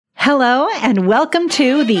Hello, and welcome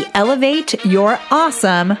to the Elevate Your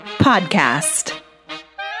Awesome podcast.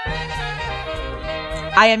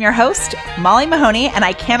 I am your host, Molly Mahoney, and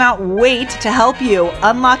I cannot wait to help you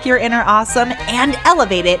unlock your inner awesome and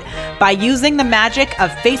elevate it by using the magic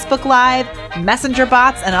of Facebook Live, Messenger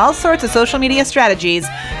bots, and all sorts of social media strategies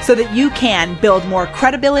so that you can build more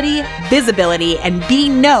credibility, visibility, and be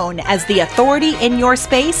known as the authority in your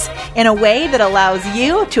space in a way that allows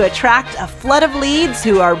you to attract a flood of leads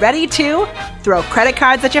who are ready to throw credit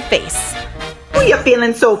cards at your face. Ooh, you're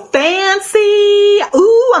feeling so fancy.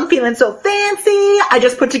 Ooh, I'm feeling so fancy. I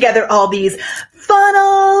just put together all these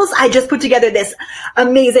funnels. I just put together this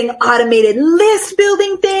amazing automated list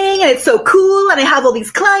building thing, and it's so cool. And I have all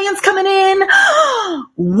these clients coming in.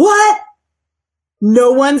 What?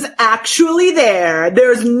 No one's actually there.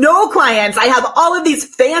 There's no clients. I have all of these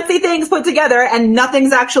fancy things put together and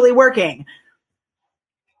nothing's actually working.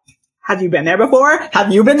 Have you been there before?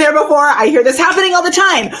 Have you been there before? I hear this happening all the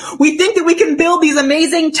time. We think that we can build these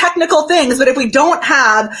amazing technical things, but if we don't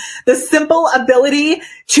have the simple ability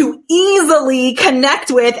to easily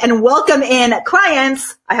connect with and welcome in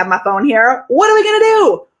clients, I have my phone here, what are we going to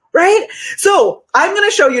do? Right? So I'm going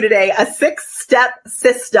to show you today a six-step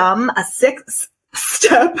system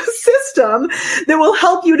that will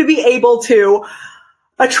help you to be able to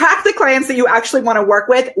attract the clients that you actually want to work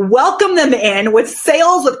with, welcome them in with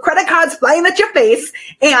sales, with credit cards flying at your face,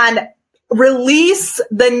 and release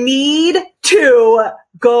the need to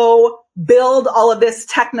go build all of this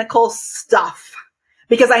technical stuff.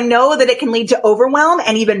 Because I know that it can lead to overwhelm,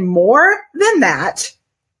 and even more than that,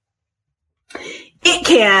 it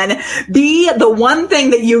can be the one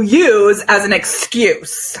thing that you use as an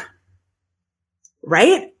excuse,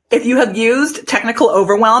 right? If you have used technical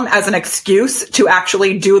overwhelm as an excuse to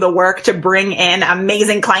actually do the work to bring in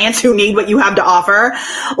amazing clients who need what you have to offer,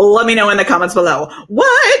 let me know in the comments below.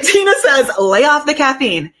 What? Tina says, lay off the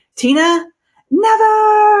caffeine. Tina,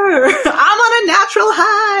 never. I'm on a natural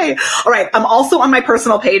high. All right. I'm also on my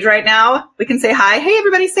personal page right now. We can say hi. Hey,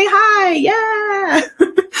 everybody, say hi. Yeah.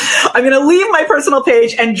 I'm going to leave my personal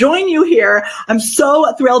page and join you here. I'm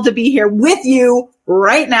so thrilled to be here with you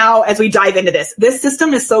right now as we dive into this. This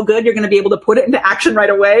system is so good. You're going to be able to put it into action right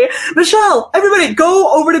away. Michelle, everybody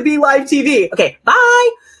go over to Be Live TV. Okay.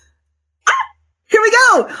 Bye. Here we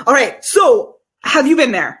go. All right. So have you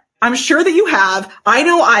been there? I'm sure that you have. I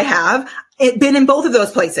know I have. Been in both of those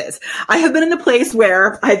places. I have been in the place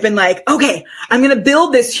where I've been like, okay, I'm going to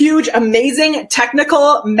build this huge, amazing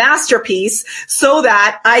technical masterpiece so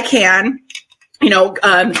that I can,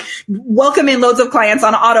 welcome in loads of clients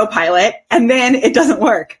on autopilot, and then it doesn't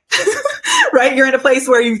work, right? You're in a place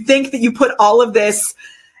where you think that you put all of this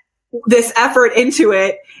effort into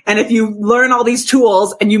it. And if you learn all these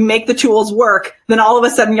tools and you make the tools work, then all of a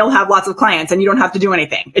sudden you'll have lots of clients and you don't have to do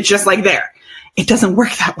anything. It's just like there. It doesn't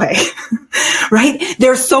work that way, right?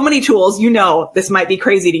 There's so many tools. This might be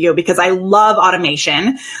crazy to you because I love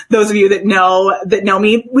automation. Those of you that know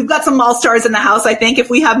me, we've got some mall stars in the house. I think if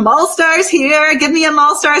we have mall stars here, give me a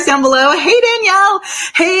mall stars down below. Hey, Danielle.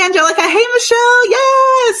 Hey, Angelica. Hey, Michelle.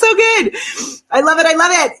 Yeah, so good. I love it. I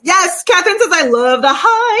love it. Yes. Catherine says, I love the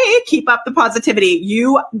high. Keep up the positivity.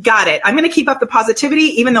 You got it. I'm going to keep up the positivity,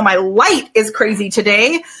 even though my light is crazy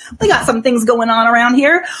today. We got some things going on around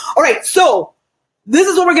here. All right. So this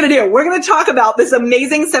is what we're going to do. We're going to talk about this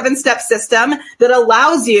amazing 7-step system that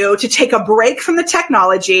allows you to take a break from the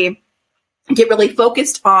technology, get really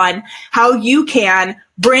focused on how you can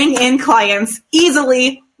bring in clients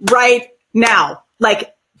easily right now.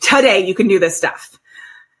 Like today, you can do this stuff.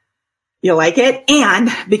 You like it?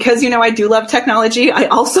 And because I do love technology, I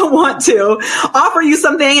also want to offer you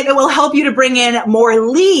something that will help you to bring in more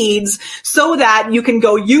leads so that you can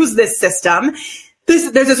go use this system.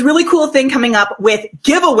 There's this really cool thing coming up with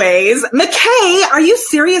giveaways. McKay, are you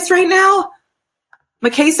serious right now?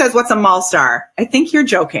 McKay says, what's a mall star? I think you're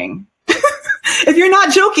joking. If you're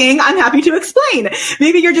not joking, I'm happy to explain.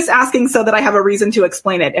 Maybe you're just asking so that I have a reason to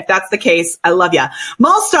explain it. If that's the case, I love ya.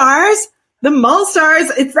 Mall stars. The Mall Stars,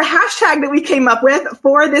 it's the hashtag that we came up with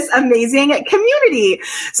for this amazing community.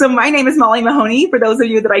 So my name is Molly Mahoney. For those of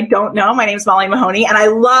you that I don't know, my name is Molly Mahoney, and I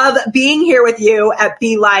love being here with you at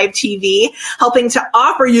Be Live TV, helping to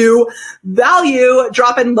offer you value,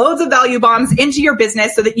 dropping loads of value bombs into your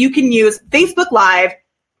business so that you can use Facebook Live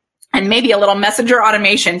and maybe a little messenger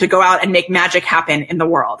automation to go out and make magic happen in the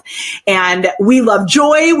world. And we love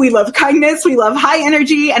joy, we love kindness, we love high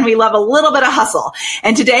energy, and we love a little bit of hustle.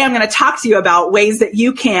 And today I'm going to talk to you about ways that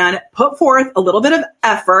you can put forth a little bit of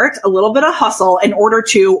effort, a little bit of hustle in order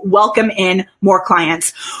to welcome in more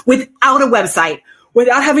clients without a website,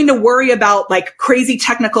 without having to worry about like crazy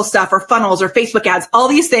technical stuff or funnels or Facebook ads, all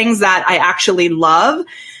these things that I actually love.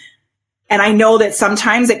 And I know that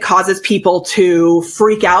sometimes it causes people to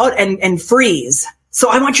freak out and freeze. So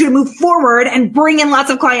I want you to move forward and bring in lots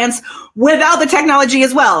of clients without the technology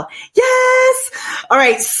as well. Yes. All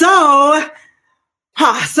right. So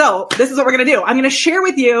this is what we're going to do. I'm going to share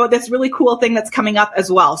with you this really cool thing that's coming up as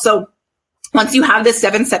well. So once you have this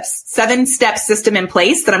seven step system in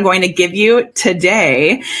place that I'm going to give you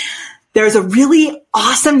today, there's a really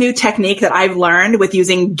awesome new technique that I've learned with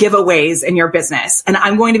using giveaways in your business. And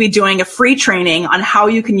I'm going to be doing a free training on how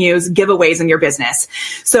you can use giveaways in your business.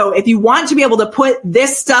 So if you want to be able to put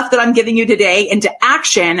this stuff that I'm giving you today into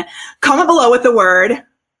action, comment below with the word,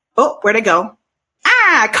 where'd it go?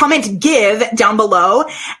 Comment give down below.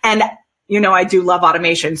 And I do love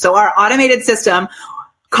automation. So our automated system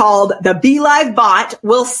called the BeLive bot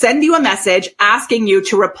will send you a message asking you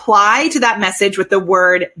to reply to that message with the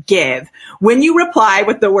word give. When you reply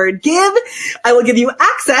with the word give, I will give you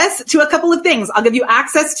access to a couple of things. I'll give you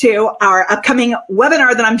access to our upcoming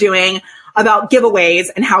webinar that I'm doing about giveaways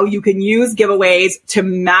and how you can use giveaways to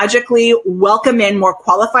magically welcome in more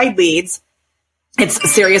qualified leads.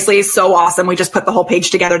 It's seriously so awesome. We just put the whole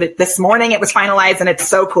page together this morning. It was finalized and it's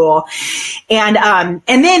so cool. And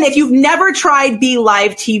then if you've never tried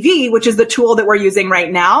BeLive TV, which is the tool that we're using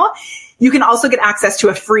right now, you can also get access to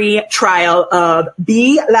a free trial of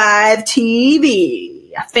BeLive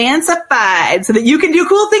TV, fancified, so that you can do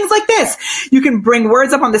cool things like this. You can bring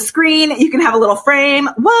words up on the screen. You can have a little frame.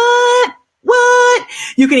 What?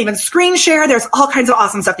 You can even screen share. There's all kinds of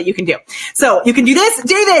awesome stuff that you can do. So you can do this.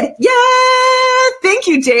 David. Yeah. Thank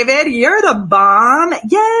you, David. You're the bomb.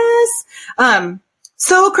 Yes.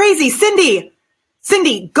 So crazy. Cindy,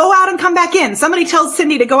 go out and come back in. Somebody tells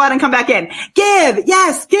Cindy to go out and come back in. Give.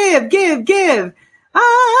 Yes. Give.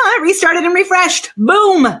 Restarted and refreshed.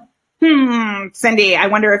 Boom. Cindy, I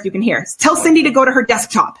wonder if you can hear. Tell Cindy to go to her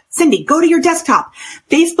desktop. Cindy, go to your desktop.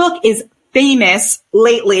 Facebook is famous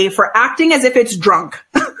lately for acting as if it's drunk.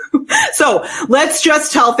 So let's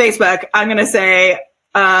just tell Facebook, I'm going to say,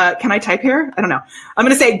 can I type here? I don't know. I'm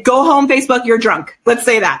going to say, go home, Facebook, you're drunk. Let's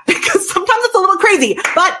say that because sometimes it's a little crazy,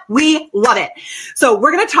 but we love it. So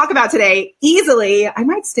we're going to talk about today easily. I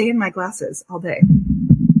might stay in my glasses all day.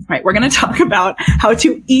 All right. We're going to talk about how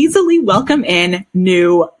to easily welcome in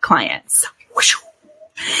new clients.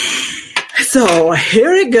 So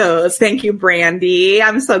here it goes. Thank you, Brandy.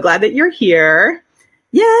 I'm so glad that you're here.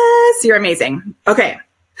 Yes, you're amazing. Okay.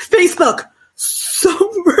 Facebook,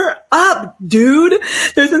 sober up, dude.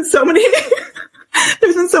 There's been so many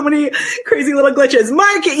crazy little glitches.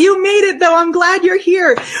 Mark, you made it though. I'm glad you're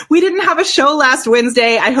here. We didn't have a show last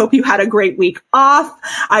Wednesday. I hope you had a great week off.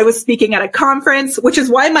 I was speaking at a conference, which is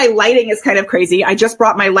why my lighting is kind of crazy. I just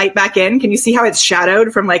brought my light back in. Can you see how it's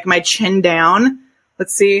shadowed from like my chin down?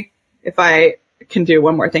 Let's see if I can do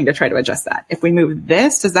one more thing to try to adjust that. If we move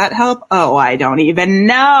this, does that help? Oh, I don't even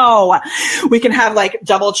know. We can have like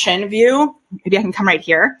double chin view. Maybe I can come right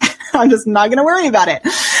here. I'm just not going to worry about it.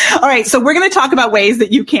 All right. So we're going to talk about ways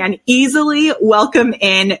that you can easily welcome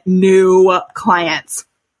in new clients,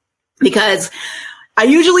 because I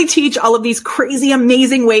usually teach all of these crazy,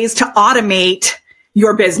 amazing ways to automate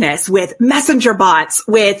your business with messenger bots,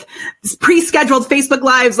 with pre-scheduled Facebook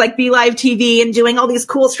Lives like BeLive TV, and doing all these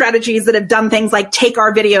cool strategies that have done things like take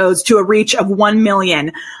our videos to a reach of 1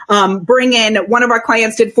 million. Bring in, one of our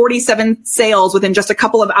clients did 47 sales within just a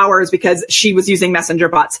couple of hours because she was using messenger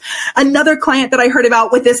bots. Another client that I heard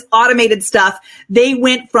about with this automated stuff, they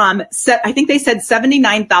went from, I think they said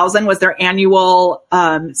 79,000 was their annual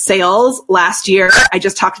sales last year. I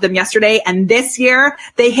just talked to them yesterday, and this year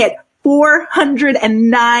they hit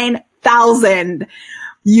 409,000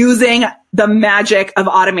 using the magic of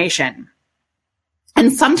automation.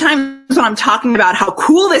 And sometimes when I'm talking about how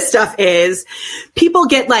cool this stuff is, people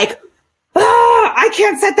get like, I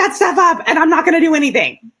can't set that stuff up and I'm not going to do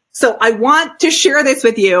anything. So I want to share this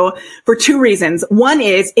with you for two reasons. One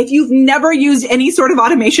is, if you've never used any sort of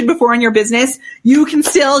automation before in your business, you can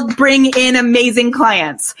still bring in amazing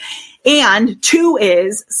clients. And two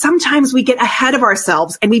is, sometimes we get ahead of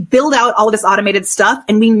ourselves and we build out all of this automated stuff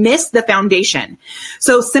and we miss the foundation.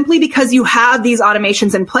 So simply because you have these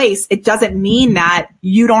automations in place, it doesn't mean that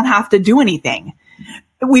you don't have to do anything.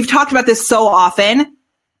 We've talked about this so often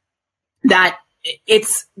that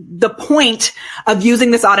it's the point of using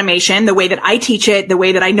this automation, the way that I teach it, the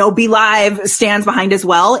way that I know BeLive stands behind as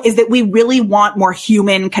well, is that we really want more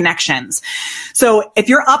human connections. So if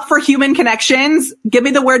you're up for human connections, give me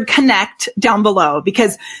the word connect down below,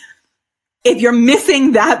 because if you're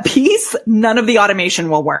missing that piece, none of the automation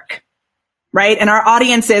will work. right? And our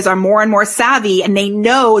audiences are more and more savvy and they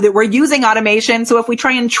know that we're using automation. So if we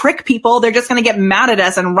try and trick people, they're just going to get mad at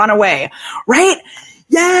us and run away, right?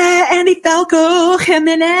 Yeah, Andy Falco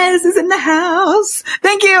Jimenez is in the house.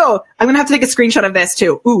 Thank you. I'm going to have to take a screenshot of this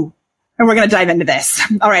too. Ooh, and we're going to dive into this.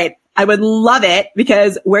 All right. I would love it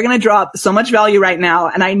because we're going to drop so much value right now.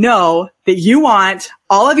 And I know that you want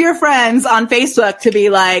all of your friends on Facebook to be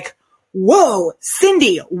like, whoa,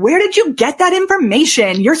 Cindy, where did you get that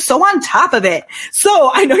information? You're so on top of it.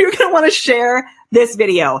 So I know you're going to want to share this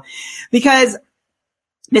video because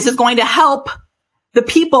this is going to help the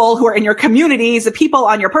people who are in your communities, the people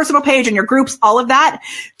on your personal page and your groups, all of that,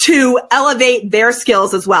 to elevate their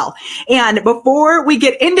skills as well. And before we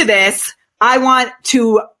get into this, I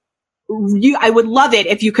would love it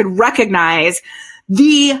if you could recognize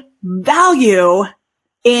the value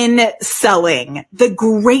in selling, the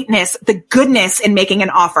greatness, the goodness in making an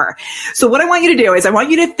offer. So what I want you to do is I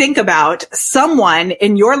want you to think about someone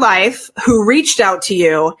in your life who reached out to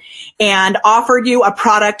you and offered you a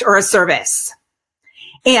product or a service.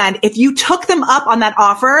 And if you took them up on that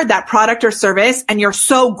offer, that product or service, and you're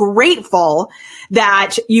so grateful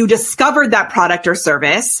that you discovered that product or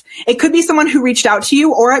service, it could be someone who reached out to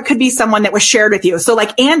you, or it could be someone that was shared with you. So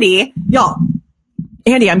like Andy,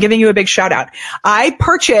 Andy, I'm giving you a big shout out. I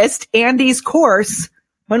purchased Andy's course.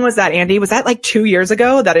 When was that, Andy? Was that like 2 years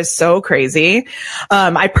ago? That is so crazy.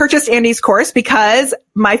 I purchased Andy's course because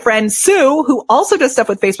my friend Sue, who also does stuff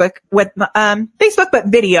with Facebook, but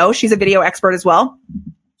video, she's a video expert as well.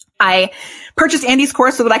 I purchased Andy's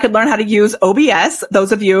course so that I could learn how to use OBS.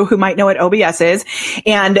 Those of you who might know what OBS is.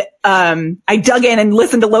 And, I dug in and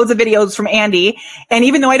listened to loads of videos from Andy. And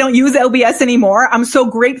even though I don't use OBS anymore, I'm so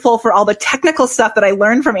grateful for all the technical stuff that I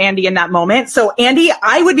learned from Andy in that moment. So Andy,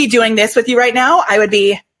 I would be doing this with you right now. I would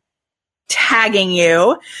be tagging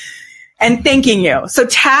you and thanking you. So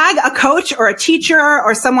tag a coach or a teacher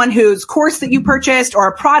or someone whose course that you purchased or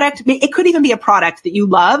a product. It could even be a product that you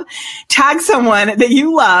love. Tag someone that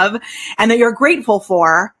you love and that you're grateful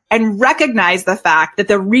for, and recognize the fact that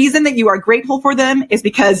the reason that you are grateful for them is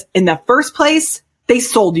because in the first place, they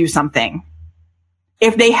sold you something.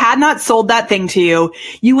 If they had not sold that thing to you,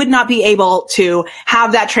 you would not be able to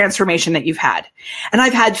have that transformation that you've had. And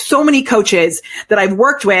I've had so many coaches that I've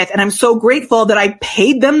worked with, and I'm so grateful that I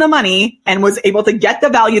paid them the money and was able to get the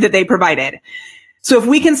value that they provided. So if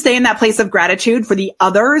we can stay in that place of gratitude for the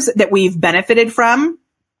others that we've benefited from,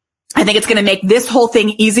 I think it's going to make this whole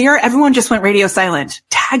thing easier. Everyone just went radio silent.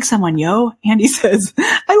 Tag someone, yo. Andy says,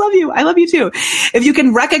 I love you. I love you too. If you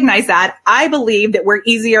can recognize that, I believe that we're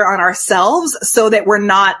easier on ourselves so that we're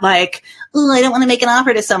not like, oh, I don't want to make an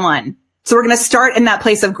offer to someone. So we're going to start in that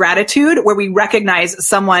place of gratitude where we recognize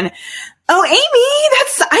someone. Oh, Amy,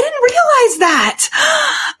 I didn't realize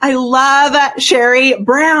that. I love Sherry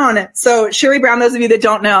Brown. So Sherry Brown, those of you that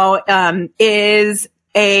don't know, is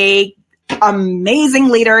a amazing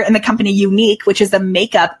leader in the company Younique, which is the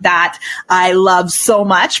makeup that I love so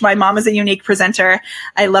much. My mom is a Younique presenter.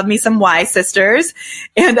 I love me some Y sisters.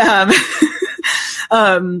 And,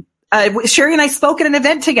 Sherry and I spoke at an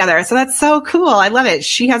event together. So that's so cool. I love it.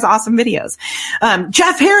 She has awesome videos.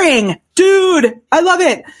 Jeff Herring, dude, I love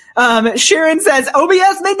it. Sharon says,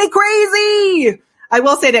 OBS made me crazy. I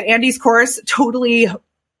will say that Andy's course totally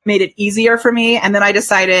made it easier for me. And then I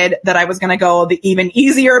decided that I was going to go the even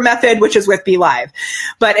easier method, which is with BeLive.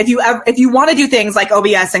 But if you want to do things like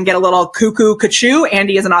OBS and get a little cuckoo cuckoo,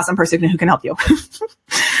 Andy is an awesome person who can help you.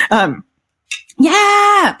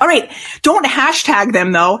 Yeah. All right. Don't hashtag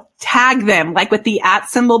them though. Tag them like with the @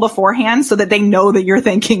 symbol beforehand so that they know that you're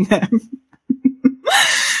thanking them.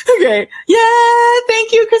 Okay. Yeah.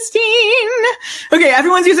 Thank you, Christine. Okay.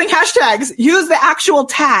 Everyone's using hashtags. Use the actual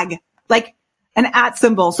tag, like an @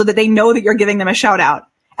 symbol, so that they know that you're giving them a shout out.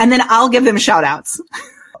 And then I'll give them shout outs.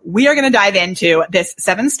 We are going to dive into this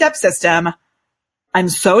 7-step system. I'm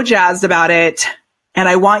so jazzed about it. And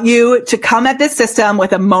I want you to come at this system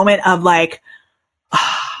with a moment of like,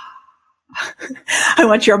 I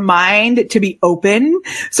want your mind to be open.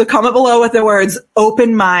 So comment below with the words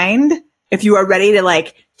open mind if you are ready to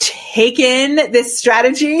like take in this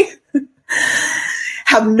strategy,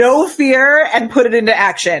 have no fear, and put it into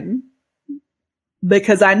action.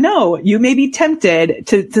 Because I know you may be tempted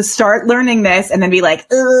to start learning this and then be like,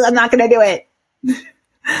 I'm not going to do it.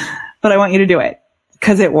 But I want you to do it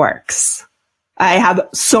because it works. I have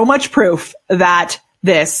so much proof that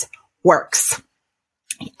this works.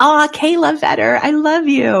 Kayla Vetter, I love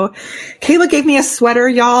you. Kayla gave me a sweater,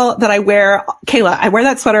 y'all, that I wear. Kayla, I wear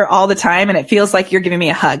that sweater all the time and it feels like you're giving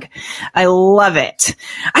me a hug. I love it.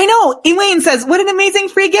 I know. Elaine says, what an amazing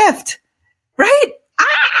free gift, right?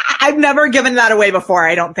 I've never given that away before,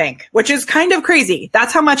 I don't think, which is kind of crazy.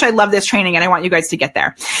 That's how much I love this training, and I want you guys to get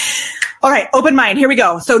there. All right, open mind. Here we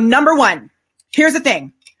go. So number one, here's the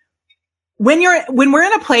thing. When we're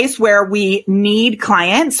in a place where we need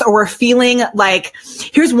clients or we're feeling like,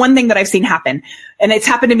 here's one thing that I've seen happen, and it's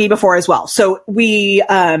happened to me before as well. So we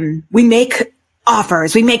make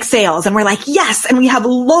offers, we make sales, and we're like, yes. And we have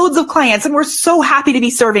loads of clients and we're so happy to be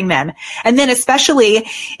serving them. And then especially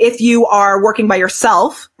if you are working by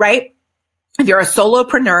yourself, right? If you're a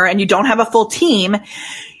solopreneur and you don't have a full team,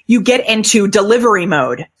 you get into delivery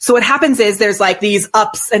mode. So what happens is there's like these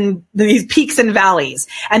ups and these peaks and valleys.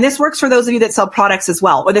 And this works for those of you that sell products as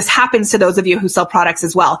well, or this happens to those of you who sell products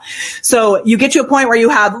as well. So you get to a point where you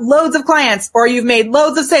have loads of clients or you've made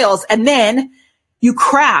loads of sales, and then you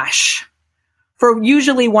crash for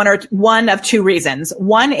usually one of two reasons.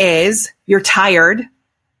 One is you're tired,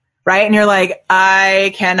 right? And you're like,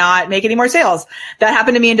 I cannot make any more sales. That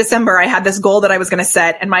happened to me in December. I had this goal that I was going to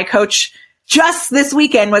set, and my coach just this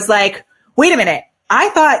weekend was like, wait a minute. I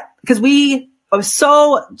thought, because I was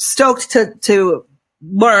so stoked to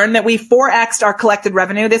learn that we 4x'd our collected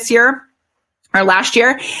revenue this year or last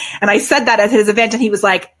year. And I said that at his event, and he was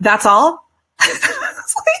like, that's all? I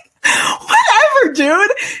was like, whatever, dude.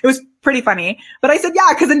 It was pretty funny. But I said, yeah,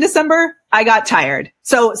 because in December, I got tired.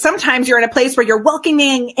 So sometimes you're in a place where you're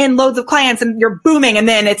welcoming in loads of clients and you're booming, and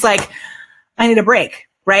then it's like, I need a break,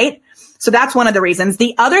 right? So that's one of the reasons.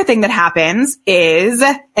 The other thing that happens is,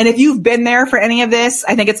 and if you've been there for any of this,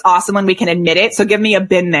 I think it's awesome when we can admit it. So give me a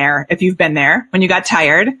been there if you've been there when you got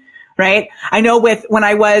tired, right? I know when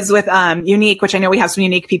I was with Unique, which I know we have some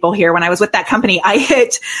Unique people here. When I was with that company, I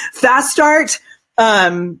hit fast start.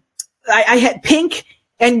 I hit pink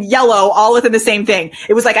and yellow all within the same thing.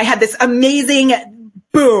 It was like I had this amazing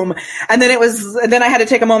boom. And then I had to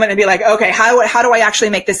take a moment and be like, okay, how do I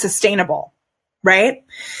actually make this sustainable? Right?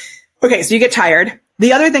 Okay, so you get tired.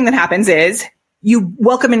 The other thing that happens is you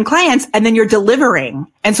welcome in clients and then you're delivering.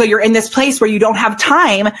 And so you're in this place where you don't have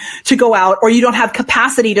time to go out, or you don't have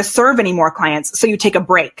capacity to serve any more clients. So you take a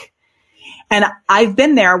break. And I've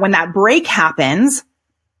been there when that break happens.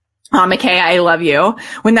 McKay, I love you.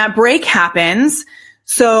 When that break happens.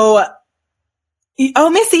 So,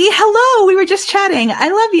 Missy, hello. We were just chatting. I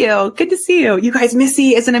love you. Good to see you. You guys,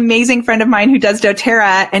 Missy is an amazing friend of mine who does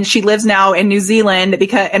doTERRA, and she lives now in New Zealand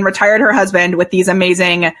and retired her husband with these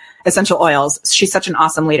amazing essential oils. She's such an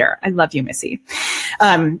awesome leader. I love you, Missy.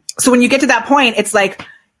 So when you get to that point, it's like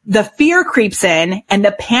the fear creeps in and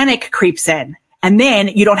the panic creeps in, and then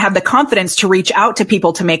you don't have the confidence to reach out to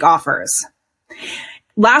people to make offers.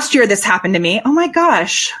 Last year, this happened to me. Oh my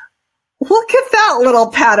gosh. Look at that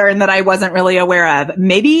little pattern that I wasn't really aware of.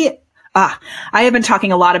 Maybe, I have been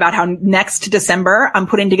talking a lot about how next December, I'm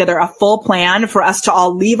putting together a full plan for us to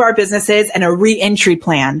all leave our businesses and a re-entry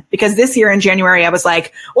plan. Because this year in January, I was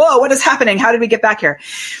like, whoa, what is happening? How did we get back here?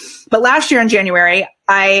 But last year in January,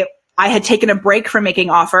 I had taken a break from making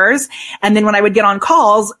offers. And then when I would get on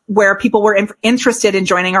calls where people were interested in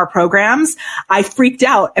joining our programs, I freaked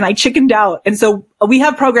out and I chickened out. And so we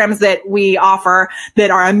have programs that we offer that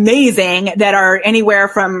are amazing, that are anywhere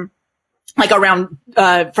from like around,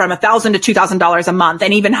 from $1,000 to $2,000 a month,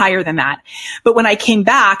 and even higher than that. But when I came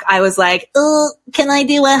back, I was like, oh, can I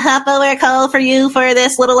do a half-hour call for you for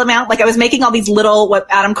this little amount? Like I was making all these little, what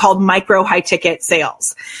Adam called micro high ticket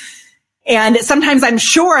sales. And sometimes I'm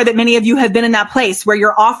sure that many of you have been in that place where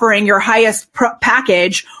you're offering your highest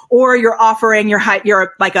package, or you're offering your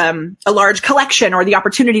like a large collection, or the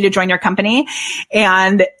opportunity to join your company,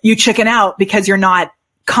 and you chicken out because you're not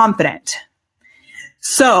confident.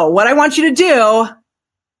 So what I want you to do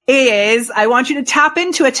is I want you to tap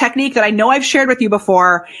into a technique that I know I've shared with you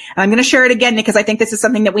before, and I'm going to share it again because I think this is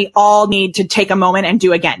something that we all need to take a moment and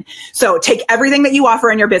do again. So take everything that you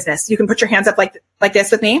offer in your business. You can put your hands up like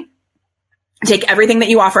this with me. Take everything that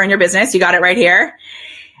you offer in your business. You got it right here.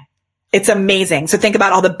 It's amazing. So think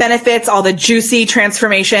about all the benefits, all the juicy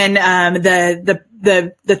transformation,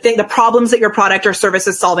 the problems that your product or service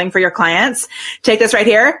is solving for your clients. Take this right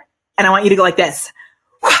here, and I want you to go like this.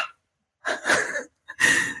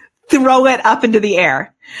 Throw it up into the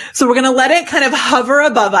air. So we're going to let it kind of hover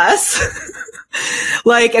above us.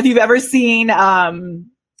 Like if you've ever seen,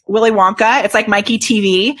 Willy Wonka, it's like Mikey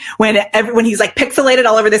TV when he's like pixelated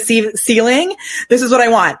all over the ceiling. This is what I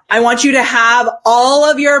want. I want you to have all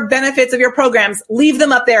of your benefits of your programs, leave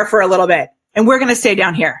them up there for a little bit. And we're going to stay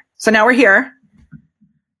down here. So now we're here,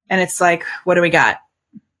 and it's like, what do we got?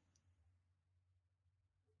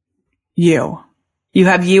 You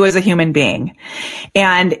have you as a human being.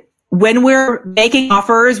 And when we're making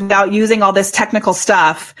offers without using all this technical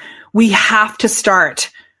stuff, we have to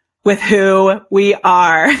start with who we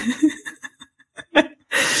are.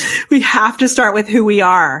 We have to start with who we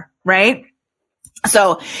are, right?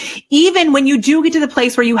 So even when you do get to the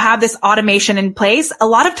place where you have this automation in place, a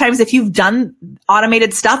lot of times if you've done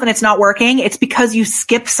automated stuff and it's not working, it's because you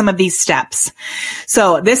skipped some of these steps.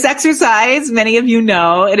 So this exercise, many of you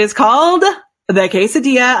know, it is called the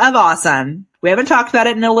Quesadilla of Awesome. We haven't talked about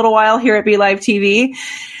it in a little while here at Be Live TV.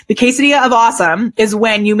 The Quesadilla of Awesome is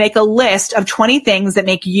when you make a list of 20 things that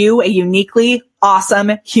make you a uniquely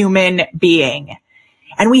awesome human being.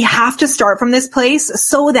 And we have to start from this place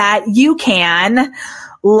so that you can,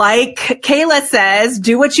 like Kayla says,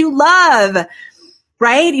 do what you love,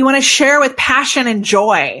 right? You want to share with passion and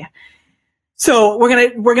joy. So we're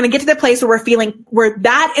going to get to the place where we're feeling where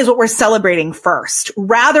that is what we're celebrating first,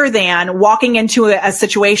 rather than walking into a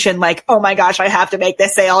situation like, oh my gosh, I have to make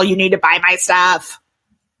this sale. You need to buy my stuff.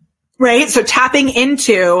 Right? So tapping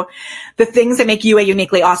into the things that make you a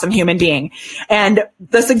uniquely awesome human being. And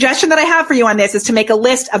the suggestion that I have for you on this is to make a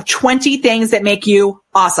list of 20 things that make you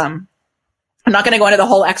awesome. I'm not going to go into the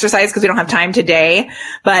whole exercise because we don't have time today.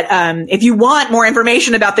 But if you want more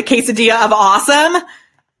information about the Quesadilla of Awesome,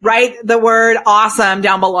 write the word awesome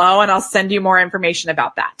down below and I'll send you more information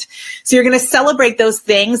about that. So you're going to celebrate those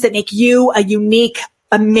things that make you a unique,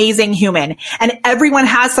 amazing human. And everyone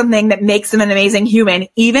has something that makes them an amazing human,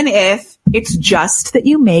 even if it's just that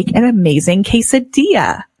you make an amazing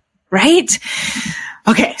quesadilla, right?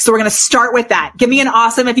 Okay. So we're going to start with that. Give me an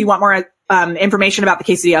awesome if you want more information about the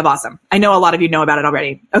Quesadilla of Awesome. I know a lot of you know about it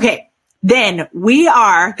already. Okay. Then we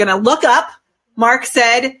are going to look up. Mark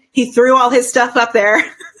said he threw all his stuff up there and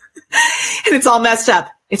it's all messed up.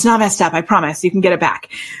 It's not messed up. I promise you can get it back.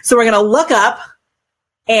 So we're going to look up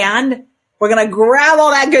and we're going to grab all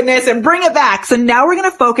that goodness and bring it back. So now we're going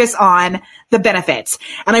to focus on the benefits.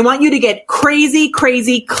 And I want you to get crazy,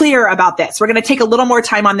 crazy clear about this. We're going to take a little more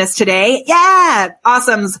time on this today. Yeah.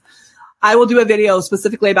 Awesomes. I will do a video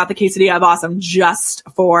specifically about the Quesadilla of Awesome just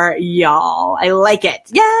for y'all. I like it.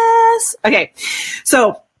 Yes. Okay.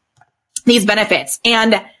 So these benefits.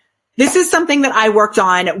 And this is something that I worked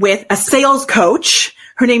on with a sales coach.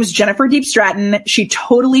 Her name's Jennifer Deep Stratton. She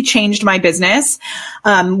totally changed my business.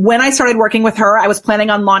 When I started working with her, I was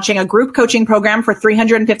planning on launching a group coaching program for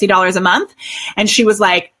 $350 a month. And she was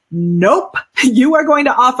like, nope, you are going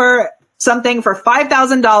to offer something for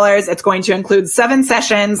 $5,000. It's going to include 7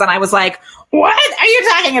 sessions. And I was like, what are you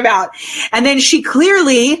talking about? And then she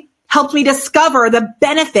clearly helped me discover the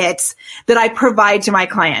benefits that I provide to my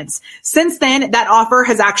clients. Since then, that offer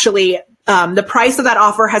has actually, the price of that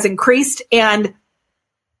offer has increased, and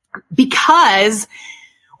because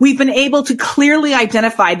we've been able to clearly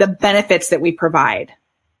identify the benefits that we provide,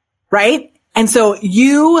 right? And so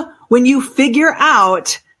when you figure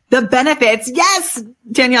out the benefits, yes,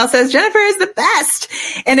 Danielle says, Jennifer is the best.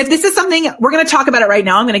 And if this is something, we're going to talk about it right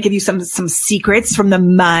now. I'm going to give you some secrets from the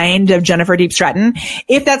mind of Jennifer Deep Stratton.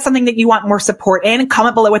 If that's something that you want more support in,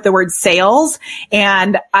 comment below with the word sales,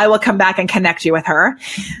 and I will come back and connect you with her.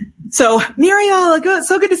 So Muriel,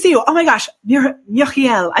 so good to see you. Oh my gosh,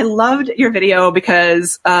 Muriel, I loved your video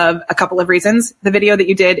because of a couple of reasons. The video that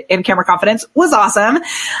you did in Camera Confidence was awesome.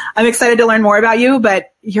 I'm excited to learn more about you,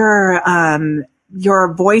 but your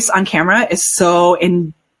voice on camera is so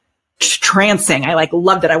entrancing. I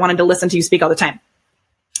loved it. I wanted to listen to you speak all the time.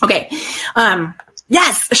 Okay.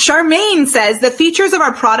 Yes. Charmaine says the features of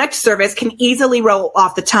our product service can easily roll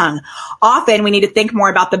off the tongue. Often we need to think more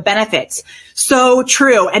about the benefits. So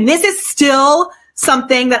true. And this is still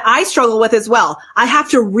something that I struggle with as well. I have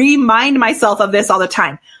to remind myself of this all the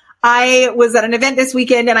time. I was at an event this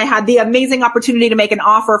weekend and I had the amazing opportunity to make an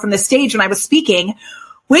offer from the stage when I was speaking,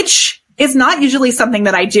 which is not usually something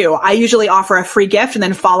that I do. I usually offer a free gift and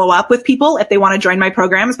then follow up with people if they want to join my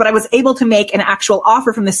programs, but I was able to make an actual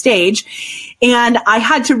offer from the stage, and I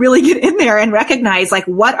had to really get in there and recognize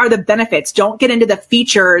what are the benefits. Don't get into the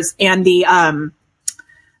features and the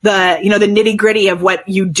nitty gritty of what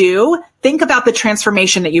you do. Think about the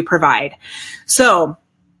transformation that you provide. So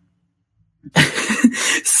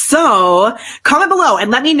comment below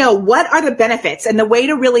and let me know what are the benefits. And the way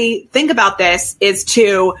to really think about this is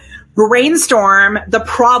to brainstorm the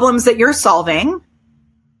problems that you're solving,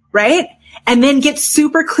 right? And then get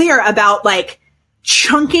super clear about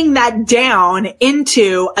chunking that down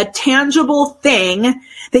into a tangible thing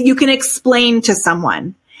that you can explain to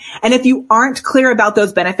someone. And if you aren't clear about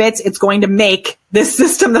those benefits, it's going to make this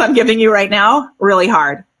system that I'm giving you right now really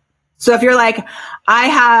hard. So if you're like, I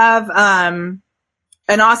have,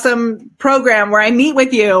 an awesome program where I meet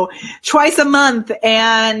with you twice a month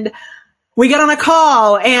and we get on a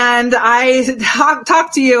call and I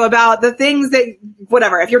talk to you about the things that,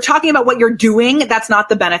 whatever. If you're talking about what you're doing, that's not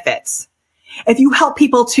the benefits. If you help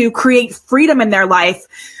people to create freedom in their life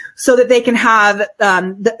so that they can have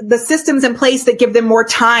the systems in place that give them more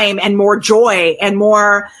time and more joy and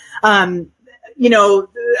more,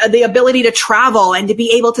 the ability to travel and to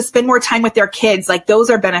be able to spend more time with their kids, like those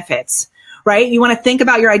are benefits, right? You want to think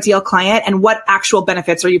about your ideal client and what actual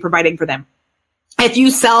benefits are you providing for them. If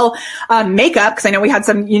you sell makeup, because I know we had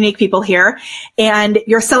some unique people here, and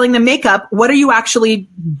you're selling the makeup, what are you actually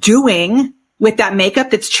doing with that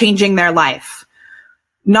makeup that's changing their life?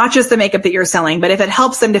 Not just the makeup that you're selling, but if it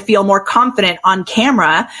helps them to feel more confident on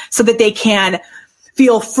camera so that they can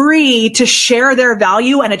feel free to share their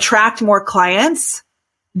value and attract more clients,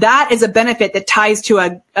 that is a benefit that ties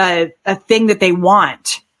to a thing that they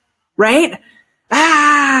want, right?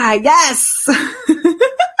 Ah, yes.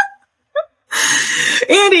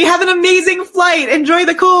 Andy, have an amazing flight. Enjoy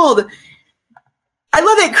the cold. I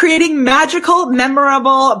love it. Creating magical,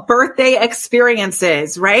 memorable birthday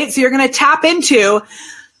experiences, right? So you're going to tap into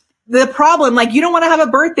the problem. Like, you don't want to have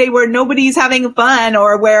a birthday where nobody's having fun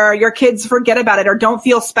or where your kids forget about it or don't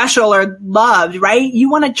feel special or loved, right? You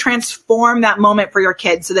want to transform that moment for your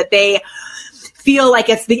kids so that they feel like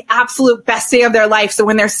it's the absolute best day of their life. So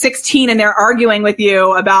when they're 16 and they're arguing with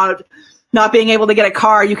you about not being able to get a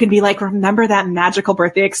car, you can be like, remember that magical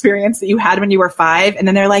birthday experience that you had when you were 5? And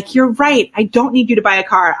then they're like, you're right. I don't need you to buy a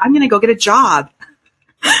car. I'm going to go get a job.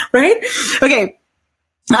 Right? Okay.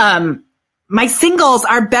 My singles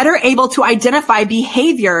are better able to identify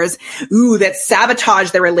behaviors, that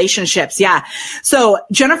sabotage their relationships. Yeah. So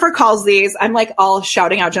Jennifer calls these, I'm like all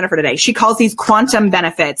shouting out Jennifer today. She calls these quantum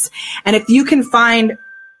benefits. And if you can find,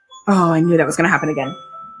 I knew that was going to happen again.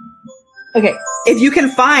 Okay. If you can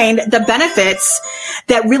find the benefits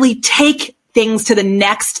that really take things to the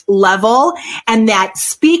next level and that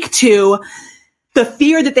speak to the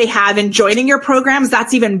fear that they have in joining your programs,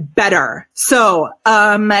 that's even better. So,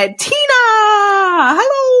 Tina,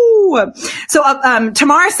 hello. So,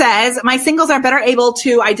 Tamara says, my singles are better able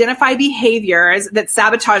to identify behaviors that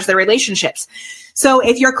sabotage their relationships. So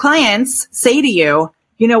if your clients say to you,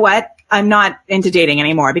 you know what? I'm not into dating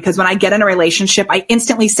anymore because when I get in a relationship, I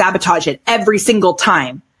instantly sabotage it every single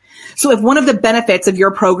time. So if one of the benefits of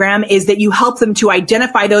your program is that you help them to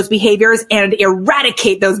identify those behaviors and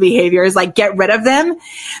eradicate those behaviors, like get rid of them,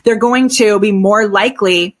 they're going to be more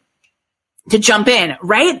likely to jump in,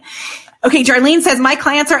 right? Okay, Darlene says, my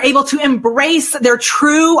clients are able to embrace their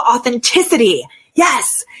true authenticity.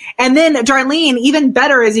 Yes. And then Darlene, even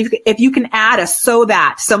better is if you can add a so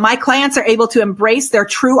that. So my clients are able to embrace their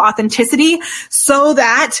true authenticity so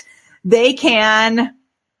that they can,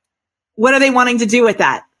 what are they wanting to do with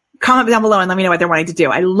that? Comment down below and let me know what they're wanting to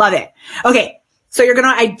do. I love it. Okay. So you're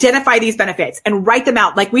going to identify these benefits and write them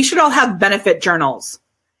out. Like, we should all have benefit journals.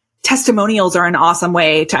 Testimonials are an awesome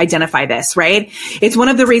way to identify this, right? It's one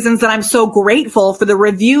of the reasons that I'm so grateful for the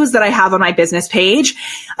reviews that I have on my business page.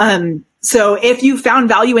 So if you found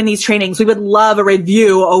value in these trainings, we would love a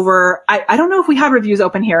review over, I don't know if we have reviews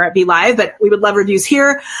open here at Be Live, but we would love reviews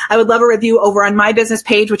here. I would love a review over on my business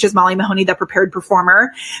page, which is Molly Mahoney, the Prepared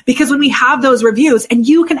Performer, because when we have those reviews, and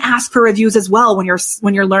you can ask for reviews as well when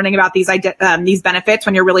you're learning about these benefits,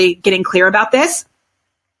 when you're really getting clear about this,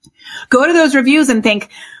 go to those reviews and think,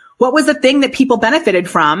 what was the thing that people benefited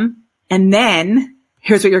from? And then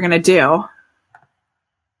here's what you're going to do.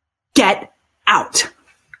 Get out.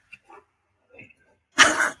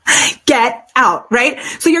 Get out, right?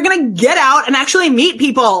 So you're going to get out and actually meet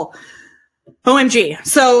people. OMG.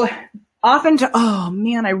 So often oh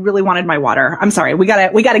man, I really wanted my water. I'm sorry. We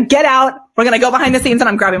gotta get out. We're going to go behind the scenes and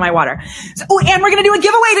I'm grabbing my water. So, and we're going to do a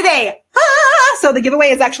giveaway today. So the giveaway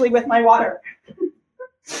is actually with my water.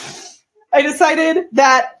 I decided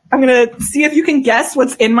that I'm going to see if you can guess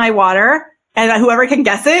what's in my water. And whoever can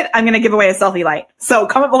guess it, I'm going to give away a selfie light. So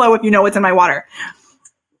comment below if you know what's in my water.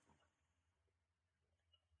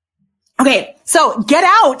 Okay, so get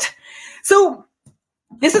out. So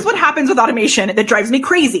this is what happens with automation that drives me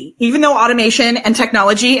crazy, even though automation and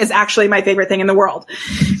technology is actually my favorite thing in the world.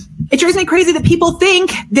 It drives me crazy that people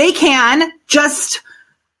think they can just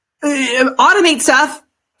automate stuff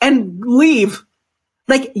and leave.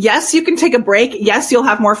 Like, yes, you can take a break. Yes, you'll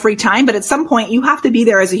have more free time, but at some point you have to be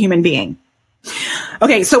there as a human being.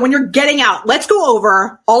 Okay, so when you're getting out, let's go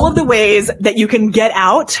over all of the ways that you can get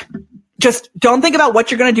out. Just don't think about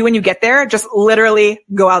what you're going to do when you get there. Just literally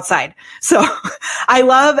go outside. So I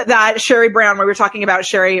love that Sherry Brown, we were talking about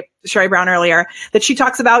Sherry Brown earlier, that she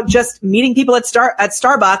talks about just meeting people at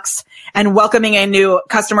Starbucks and welcoming in new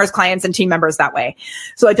customers, clients, and team members that way.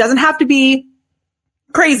 So it doesn't have to be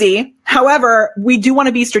crazy. However, we do want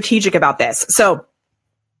to be strategic about this. So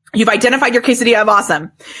you've identified your quesadilla of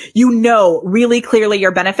awesome. You know really clearly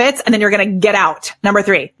your benefits, and then you're going to get out. Number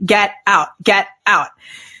 3, get out, get out.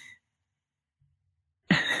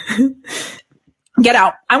 Get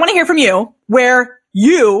out. I want to hear from you where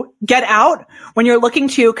you get out when you're looking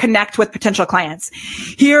to connect with potential clients.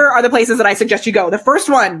 Here are the places that I suggest you go. The first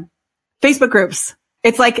one, Facebook groups.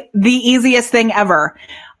 It's like the easiest thing ever.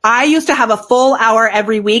 I used to have a full hour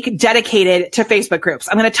every week dedicated to Facebook groups.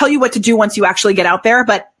 I'm going to tell you what to do once you actually get out there,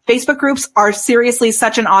 but Facebook groups are seriously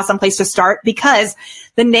such an awesome place to start because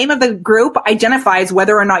the name of the group identifies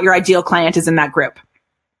whether or not your ideal client is in that group.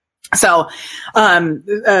 So,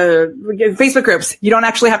 Facebook groups, you don't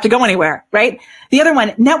actually have to go anywhere, right? The other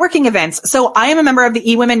one, networking events. So I am a member of the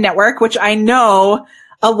eWomen Network, which I know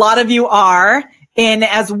a lot of you are in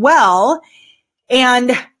as well.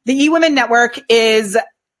 And the eWomen Network is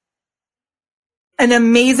an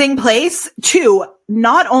amazing place to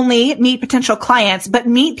not only meet potential clients, but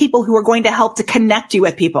meet people who are going to help to connect you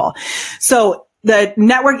with people. So the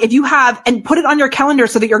network, if you have, and put it on your calendar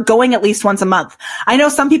so that you're going at least once a month. I know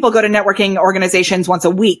some people go to networking organizations once a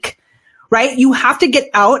week, right? You have to get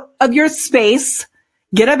out of your space,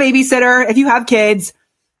 get a babysitter if you have kids,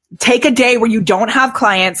 take a day where you don't have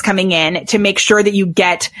clients coming in to make sure that you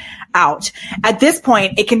get out. At this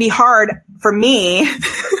point, it can be hard for me.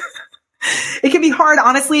 It can be hard,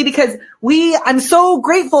 honestly, because I'm so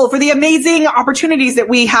grateful for the amazing opportunities that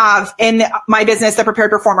we have in my business, The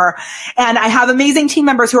Prepared Performer. And I have amazing team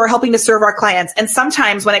members who are helping to serve our clients. And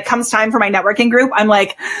sometimes when it comes time for my networking group, I'm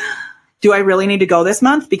like, do I really need to go this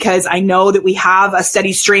month? Because I know that we have a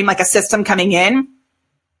steady stream, like a system coming in.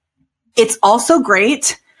 It's also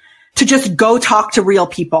great to just go talk to real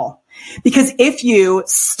people. Because if you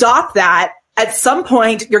stop that, at some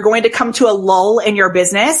point, you're going to come to a lull in your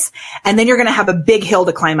business, and then you're going to have a big hill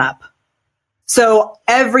to climb up. So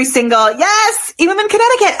every single, yes, eWomen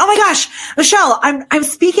Connecticut. Oh my gosh, Michelle, I'm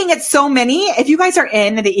speaking at so many. If you guys are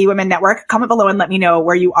in the eWomen Network, comment below and let me know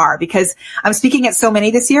where you are, because I'm speaking at so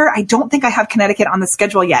many this year. I don't think I have Connecticut on the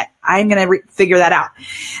schedule yet. I'm going to figure that out.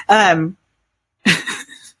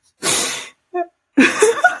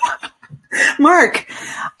 Mark,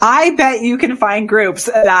 I bet you can find groups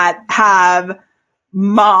that have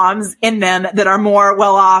moms in them that are more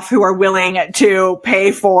well off, who are willing to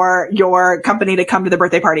pay for your company to come to the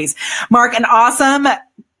birthday parties. Mark, an awesome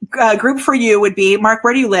group for you would be, Mark,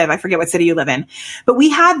 where do you live? I forget what city you live in, but we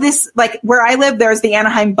have this, like where I live, there's the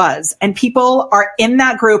Anaheim Buzz, and people are in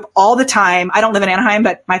that group all the time. I don't live in Anaheim,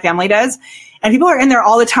 but my family does. And people are in there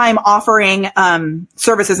all the time offering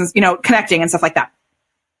services and, connecting and stuff like that.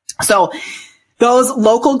 So those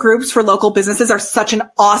local groups for local businesses are such an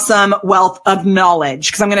awesome wealth of knowledge,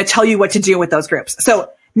 because I'm going to tell you what to do with those groups.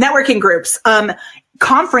 So networking groups,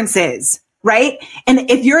 conferences, right?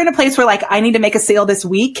 And if you're in a place where like, I need to make a sale this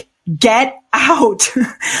week, get out,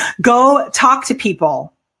 go talk to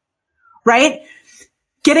people, right?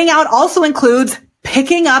 Getting out also includes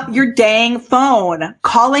picking up your dang phone,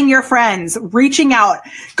 calling your friends, reaching out,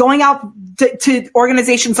 going out to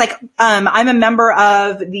organizations like, I'm a member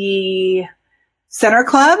of the Center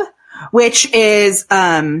Club, which is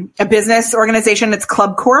a business organization. It's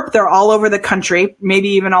Club Corp. They're all over the country, maybe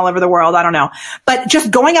even all over the world. I don't know. But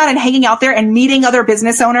just going out and hanging out there and meeting other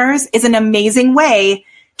business owners is an amazing way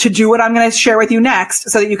to do what I'm going to share with you next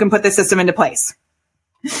so that you can put this system into place.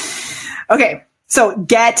 Okay, so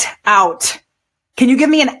get out. Can you give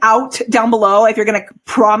me an out down below if you're going to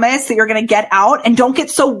promise that you're going to get out? And don't get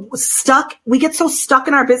so stuck. We get so stuck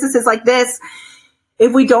in our businesses like this.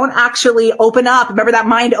 If we don't actually open up, remember that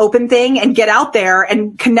mind open thing, and get out there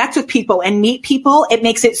and connect with people and meet people, it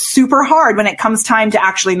makes it super hard when it comes time to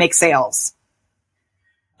actually make sales.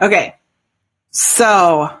 Okay.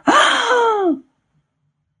 So,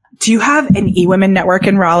 do you have an eWomen network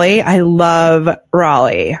in Raleigh? I love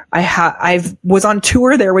Raleigh. I was on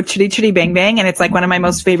tour there with Chitty Chitty Bang Bang, and it's like one of my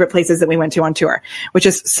most favorite places that we went to on tour, which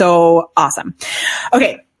is so awesome.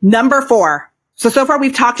 Okay. Number 4. So far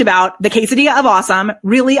we've talked about the quesadilla of awesome,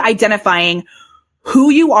 really identifying who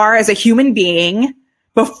you are as a human being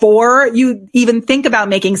before you even think about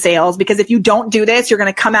making sales. Because if you don't do this, you're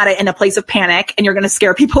going to come at it in a place of panic and you're going to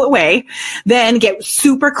scare people away. Then get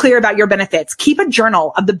super clear about your benefits. Keep a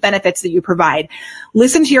journal of the benefits that you provide.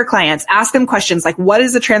 Listen to your clients. Ask them questions like, what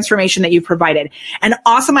is the transformation that you've provided? An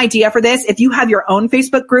awesome idea for this, if you have your own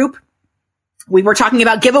Facebook group, we were talking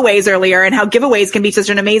about giveaways earlier and how giveaways can be such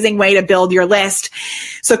an amazing way to build your list.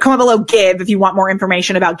 So comment below give if you want more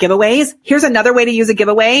information about giveaways. Here's another way to use a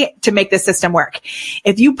giveaway to make this system work.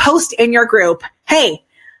 If you post in your group, hey,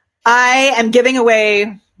 I am giving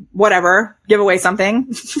away whatever, give away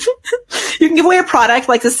something. You can give away a product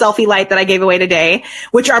like the selfie light that I gave away today,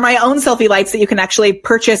 which are my own selfie lights that you can actually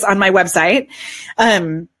purchase on my website.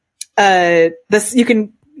 You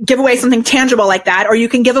can give away something tangible like that, or you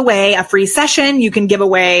can give away a free session. You can give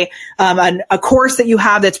away a course that you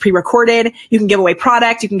have that's pre-recorded. You can give away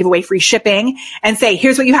product. You can give away free shipping, and say,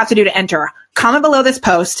 here's what you have to do to enter. Comment below this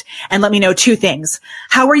post and let me know 2 things.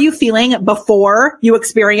 How are you feeling before you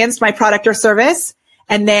experienced my product or service?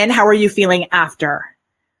 And then how are you feeling after?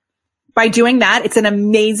 By doing that, it's an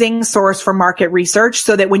amazing source for market research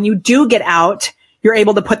so that when you do get out, you're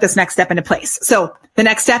able to put this next step into place. So the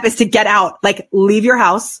next step is to get out, like leave your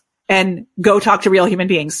house and go talk to real human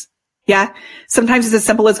beings. Yeah. Sometimes it's as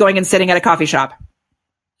simple as going and sitting at a coffee shop.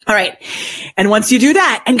 All right. And once you do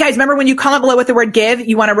that, and guys, remember when you comment below with the word give,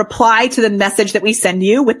 you want to reply to the message that we send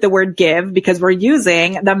you with the word give, because we're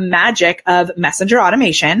using the magic of messenger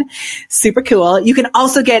automation. Super cool. You can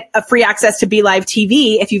also get a free access to Be Live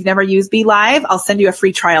TV. If you've never used Be Live, I'll send you a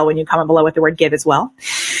free trial when you comment below with the word give as well.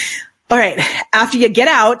 All right. After you get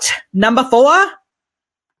out, number 4,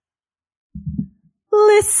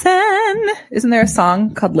 listen. Isn't there a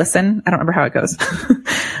song called Listen? I don't remember how it goes.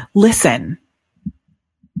 Listen.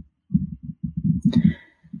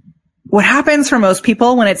 What happens for most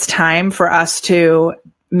people when it's time for us to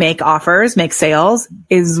make offers, make sales,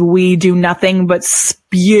 is we do nothing but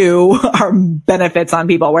spew our benefits on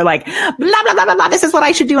people. We're like, blah, blah, blah, blah, blah. This is what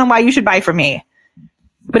I should do and why you should buy from me.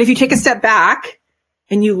 But if you take a step back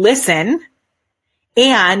and you listen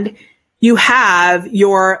and you have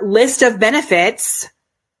your list of benefits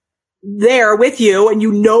there with you and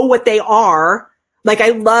you know what they are, like I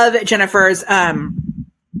love Jennifer's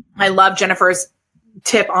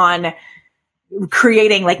tip on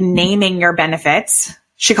creating, like naming your benefits.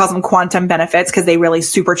 She calls them quantum benefits because they really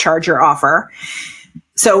supercharge your offer.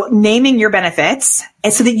 So naming your benefits,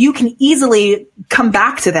 and so that you can easily come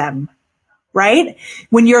back to them, right?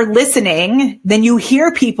 When you're listening, then you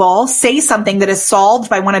hear people say something that is solved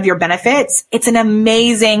by one of your benefits. It's an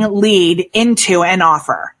amazing lead into an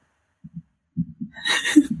offer.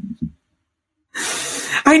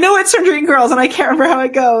 I know it's from Dreamgirls and I can't remember how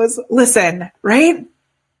it goes. Listen, right?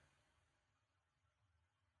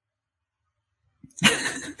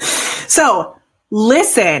 So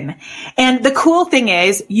listen. And the cool thing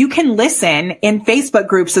is you can listen in Facebook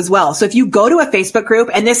groups as well. So if you go to a Facebook group,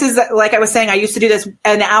 and this is like I was saying, I used to do this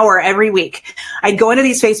an hour every week. I'd go into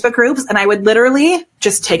these Facebook groups and I would literally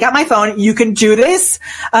just take out my phone. You can do this.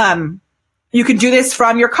 You can do this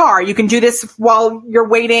from your car. You can do this while you're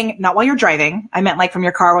waiting, not while you're driving. I meant like from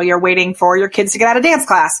your car while you're waiting for your kids to get out of dance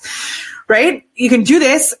class, right? You can do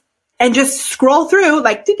this and just scroll through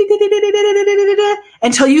like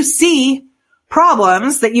until you see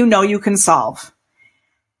problems that you know you can solve.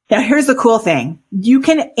 Now, here's the cool thing. You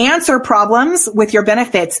can answer problems with your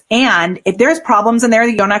benefits. And if there's problems in there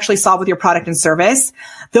that you don't actually solve with your product and service,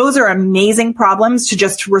 those are amazing problems to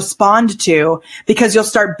just respond to, because you'll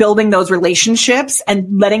start building those relationships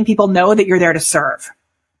and letting people know that you're there to serve.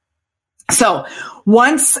 So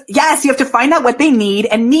yes, you have to find out what they need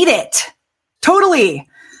and meet it. Totally.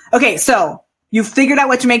 Okay. So you've figured out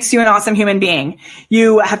what makes you an awesome human being.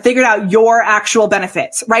 You have figured out your actual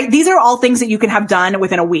benefits, right? These are all things that you can have done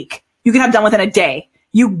within a week. You can have done within a day.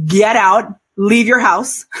 You get out, leave your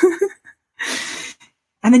house,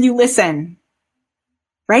 and then you listen,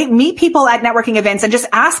 right? Meet people at networking events and just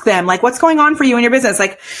ask them, like, what's going on for you in your business?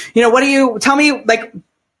 Like, tell me, like,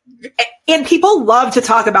 and people love to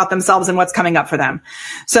talk about themselves and what's coming up for them.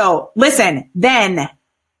 So listen, then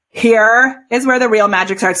here is where the real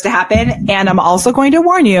magic starts to happen. And I'm also going to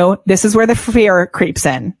warn you, this is where the fear creeps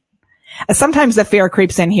in. Sometimes the fear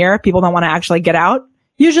creeps in here. People don't want to actually get out.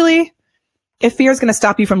 Usually, if fear is going to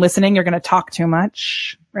stop you from listening, you're going to talk too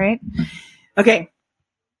much, right? Okay.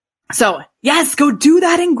 So yes, go do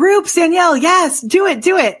that in groups, Danielle. Yes, do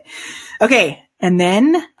it. Okay. And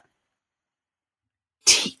then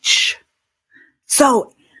teach.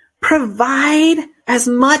 So provide as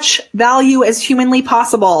much value as humanly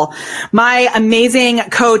possible. My amazing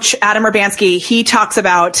coach, Adam Urbanski, he talks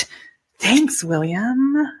about, thanks,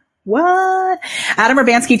 William. What? Adam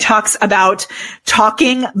Urbanski talks about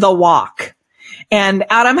talking the walk. And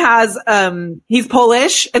Adam has, he's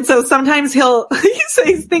Polish. And so sometimes he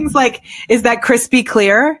says things like, is that crispy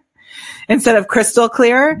clear? Instead of crystal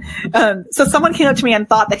clear. So someone came up to me and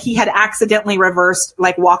thought that he had accidentally reversed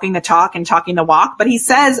like walking the talk and talking the walk, but he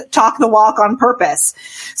says talk the walk on purpose.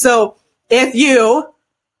 So if you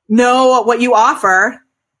know what you offer,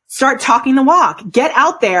 start talking the walk. Get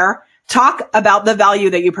out there, talk about the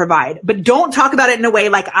value that you provide, but don't talk about it in a way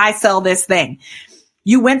like I sell this thing.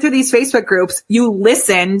 You went through these Facebook groups, you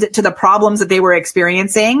listened to the problems that they were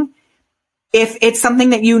experiencing. If it's something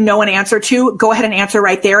that you know an answer to, go ahead and answer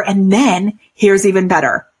right there. And then here's even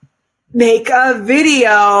better. Make a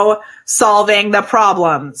video solving the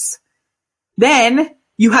problems. Then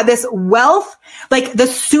you had this wealth, like the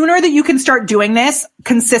sooner that you can start doing this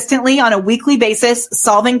consistently on a weekly basis,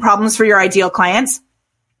 solving problems for your ideal clients,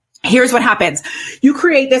 here's what happens. You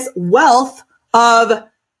create this wealth of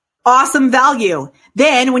awesome value.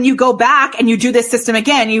 Then when you go back and you do this system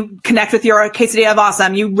again, you connect with your Quesadilla of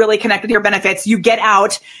Awesome, you really connect with your benefits, you get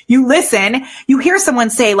out, you listen, you hear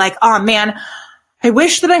someone say like, oh man, I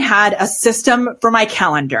wish that I had a system for my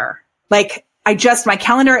calendar. Like my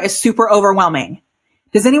calendar is super overwhelming.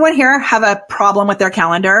 Does anyone here have a problem with their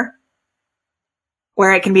calendar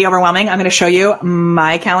where it can be overwhelming? I'm going to show you.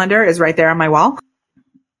 My calendar is right there on my wall.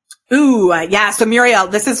 Ooh, yeah. So Muriel,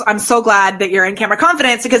 I'm so glad that you're in Camera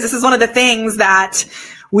Confidence, because this is one of the things that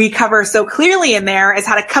we cover so clearly in there, is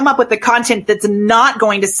how to come up with the content that's not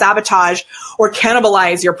going to sabotage or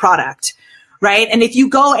cannibalize your product, right? And if you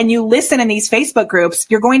go and you listen in these Facebook groups,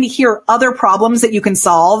 you're going to hear other problems that you can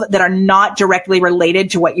solve that are not directly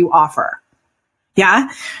related to what you offer. Yeah.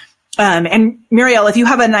 And Muriel, if you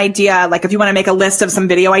have an idea, like if you want to make a list of some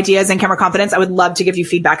video ideas in Camera Confidence, I would love to give you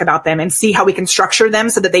feedback about them and see how we can structure them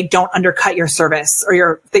so that they don't undercut your service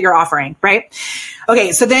or that you're offering, right?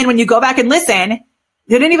 Okay. So then when you go back and listen,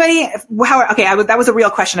 did anybody, that was a real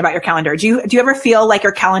question about your calendar. Do you ever feel like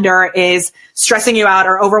your calendar is stressing you out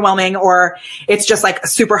or overwhelming, or it's just like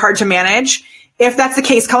super hard to manage? If that's the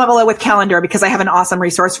case, comment below with calendar, because I have an awesome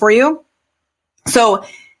resource for you. So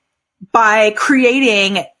by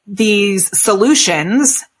creating these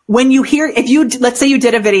solutions, when you hear, let's say you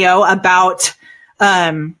did a video about,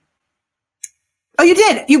 you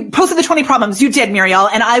posted the 20 problems. You did, Muriel,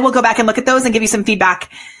 and I will go back and look at those and give you some feedback,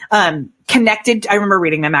 connected. I remember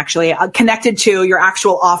reading them actually, connected to your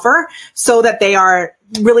actual offer, so that they are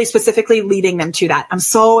really specifically leading them to that. I'm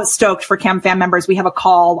so stoked for CamFam members. We have a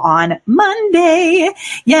call on Monday.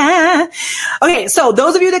 Yeah. Okay. So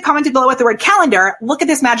those of you that commented below with the word calendar, look at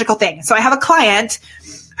this magical thing. So I have a client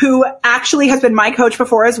who actually has been my coach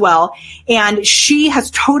before as well, and she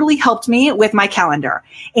has totally helped me with my calendar.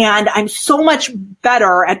 And I'm so much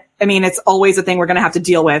better at, it's always a thing we're going to have to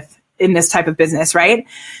deal with in this type of business, right?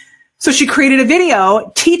 So she created a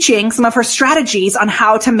video teaching some of her strategies on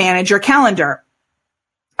how to manage your calendar.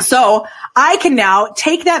 So I can now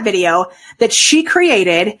take that video that she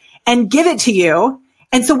created and give it to you.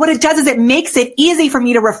 And so what it does is it makes it easy for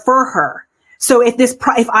me to refer her. So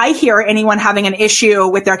if I hear anyone having an issue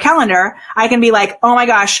with their calendar, I can be like, oh my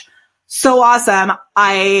gosh, so awesome.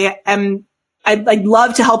 I'd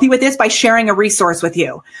love to help you with this by sharing a resource with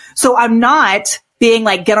you. So I'm not being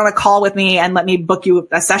like, get on a call with me and let me book you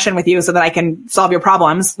a session with you so that I can solve your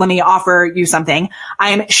problems. Let me offer you something.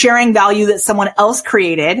 I am sharing value that someone else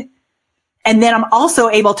created. And then I'm also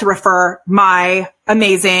able to refer my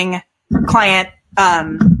amazing client,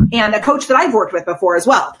 and a coach that I've worked with before as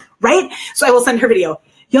well. Right? So I will send her video.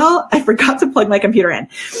 Y'all, I forgot to plug my computer in.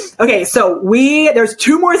 Okay. So there's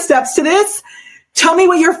 2 more steps to this. Tell me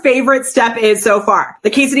what your favorite step is so far.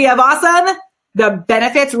 The Quesadilla of Awesome, the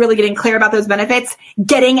benefits, really getting clear about those benefits,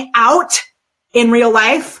 getting out in real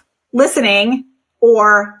life, listening,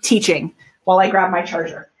 or teaching, while I grab my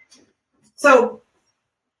charger. So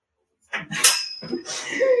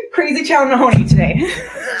crazy chow mahoney today.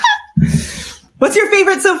 What's your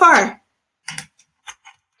favorite so far?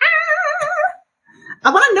 I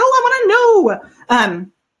want to know.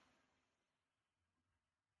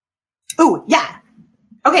 Oh, yeah.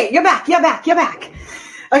 Okay, you're back.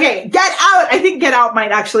 Okay, Get Out. I think Get Out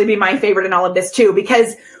might actually be my favorite in all of this too,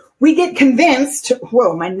 because we get convinced,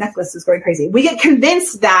 whoa, my necklace is going crazy. We get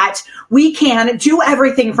convinced that we can do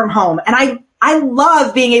everything from home. And I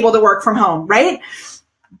love being able to work from home, right?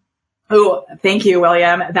 Oh, thank you,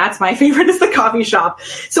 William. That's my favorite, is the coffee shop.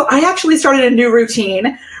 So I actually started a new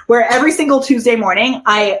routine where every single Tuesday morning,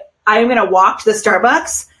 I'm going to walk to the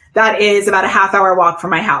Starbucks. That is about a half-hour walk from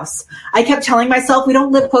my house. I kept telling myself we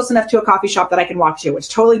don't live close enough to a coffee shop that I can walk to, which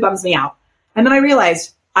totally bums me out. And then I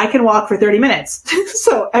realized I can walk for 30 minutes.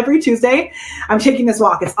 So every Tuesday, I'm taking this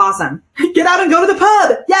walk. It's awesome. Get out and go to the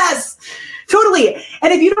pub. Yes, totally.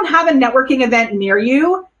 And if you don't have a networking event near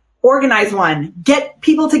you, organize one. Get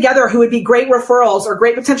people together who would be great referrals or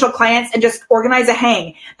great potential clients, and just organize a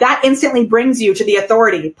hang. That instantly brings you to the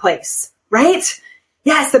authority place, right?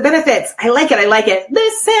 Yes, the benefits. I like it.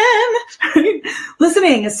 Listen.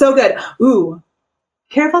 Listening is so good. Ooh,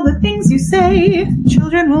 careful the things you say.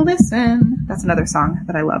 Children will listen. That's another song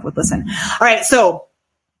that I love with Listen. All right. So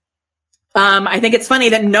I think it's funny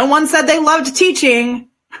that no one said they loved teaching.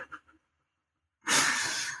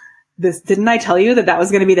 Didn't I tell you that that was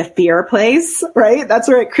going to be the fear place, right? That's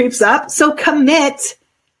where it creeps up. So commit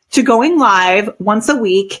to going live once a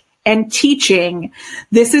week and teaching.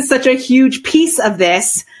 This is such a huge piece of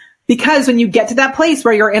this, because when you get to that place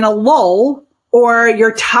where you're in a lull or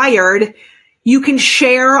you're tired, you can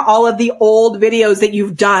share all of the old videos that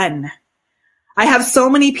you've done. I have so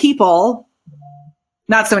many people,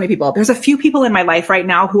 not so many people. There's a few people in my life right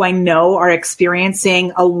now who I know are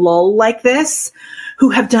experiencing a lull like this, who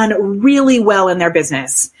have done really well in their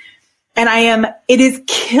business. And it is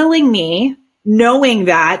killing me knowing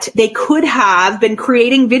that they could have been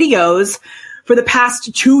creating videos for the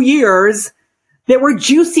past 2 years that were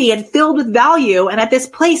juicy and filled with value. And at this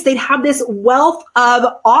place, they'd have this wealth of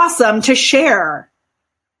awesome to share.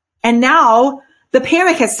 And now the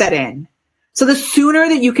panic has set in. So the sooner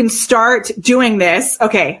that you can start doing this,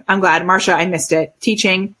 okay, I'm glad, Marsha, I missed it.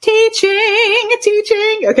 Teaching. Okay.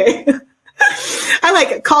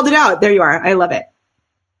 I called it out. There you are. I love it.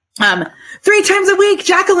 3 times a week,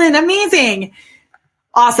 Jacqueline, amazing.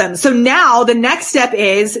 Awesome. So now the next step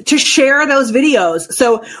is to share those videos.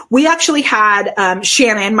 So we actually had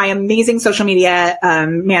Shannon, my amazing social media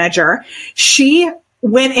manager. She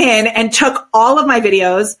went in and took all of my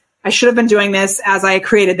videos. I should have been doing this as I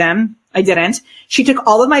created them. I didn't. She took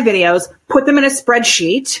all of my videos, put them in a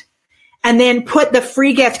spreadsheet, and then put the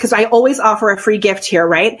free gift, because I always offer a free gift here,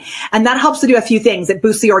 right? And that helps to do a few things. It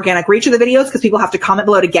boosts the organic reach of the videos because people have to comment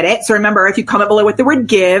below to get it. So remember, if you comment below with the word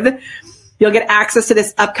give, you'll get access to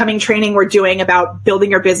this upcoming training we're doing about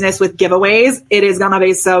building your business with giveaways. It is going to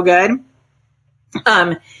be so good.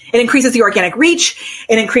 It increases the organic reach.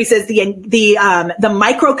 It increases the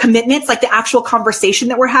micro commitments, like the actual conversation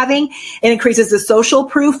that we're having. It increases the social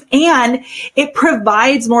proof, and it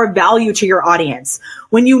provides more value to your audience.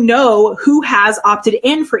 When you know who has opted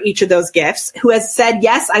in for each of those gifts, who has said,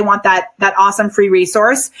 yes, I want that awesome free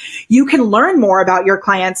resource, you can learn more about your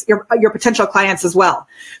clients, your potential clients as well.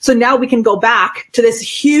 So now we can go back to this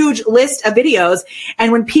huge list of videos.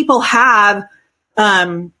 And when people have,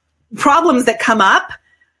 problems that come up,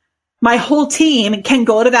 my whole team can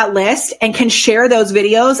go to that list and can share those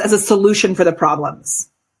videos as a solution for the problems.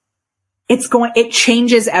 It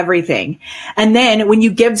changes everything. And then when you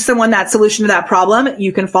give someone that solution to that problem,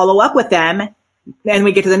 you can follow up with them. And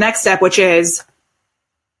we get to the next step, which is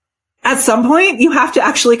at some point you have to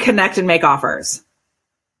actually connect and make offers.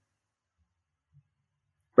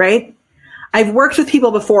 Right? I've worked with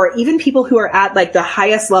people before, even people who are at the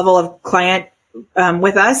highest level of client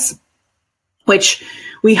with us, which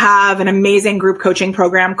we have an amazing group coaching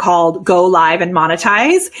program called Go Live and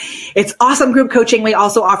Monetize. It's awesome group coaching. We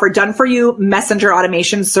also offer done for you messenger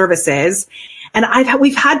automation services. And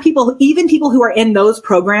we've had people, even people who are in those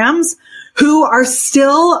programs, who are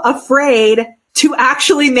still afraid to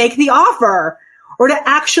actually make the offer or to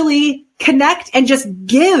actually connect and just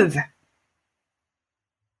give.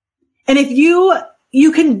 And if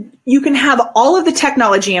you can have all of the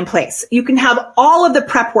technology in place. You can have all of the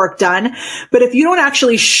prep work done. But if you don't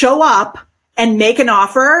actually show up and make an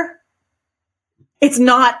offer, it's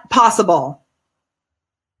not possible.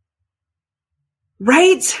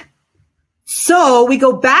 Right? So we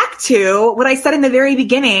go back to what I said in the very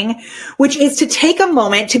beginning, which is to take a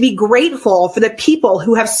moment to be grateful for the people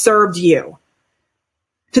who have served you,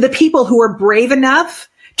 to the people who are brave enough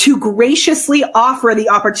to graciously offer the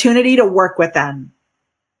opportunity to work with them.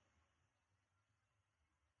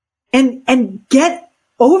 And get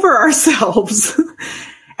over ourselves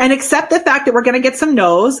and accept the fact that we're going to get some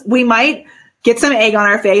no's. We might get some egg on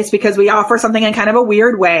our face because we offer something in kind of a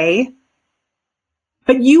weird way,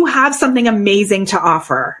 but you have something amazing to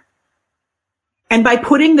offer. And by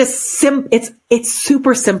putting this it's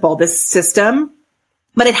super simple, this system,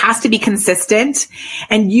 but it has to be consistent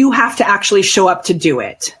and you have to actually show up to do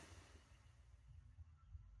it.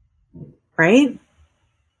 Right?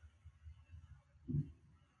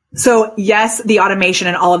 So yes, the automation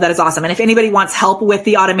and all of that is awesome. And if anybody wants help with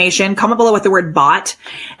the automation, comment below with the word bot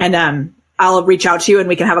and I'll reach out to you and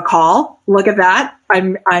we can have a call. Look at that.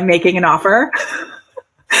 I'm making an offer.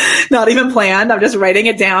 Not even planned. I'm just writing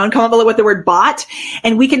it down. Comment below with the word bot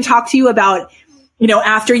and we can talk to you about,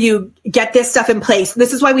 after you get this stuff in place.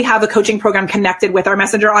 This is why we have a coaching program connected with our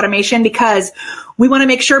messenger automation, because we want to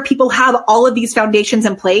make sure people have all of these foundations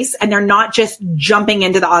in place and they're not just jumping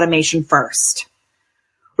into the automation first.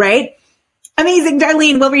 Right? Amazing,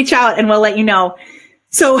 Darlene. We'll reach out and we'll let you know.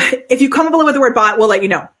 So if you comment below with the word bot, we'll let you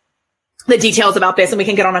know the details about this and we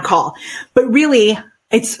can get on a call. But really,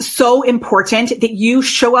 it's so important that you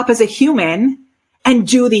show up as a human and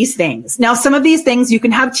do these things. Now, some of these things you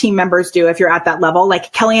can have team members do if you're at that level.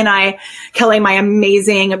 Like Kelly, my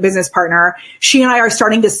amazing business partner, she and I are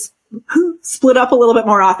starting to split up a little bit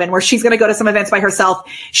more often, where she's going to go to some events by herself.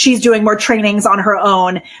 She's doing more trainings on her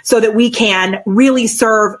own so that we can really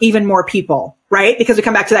serve even more people, right? Because we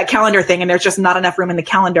come back to that calendar thing and there's just not enough room in the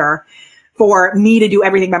calendar for me to do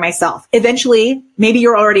everything by myself. Eventually, maybe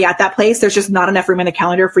you're already at that place. There's just not enough room in the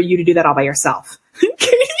calendar for you to do that all by yourself.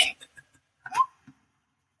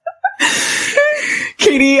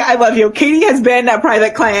 Katie, I love you. Katie has been a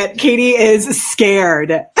private client. Katie is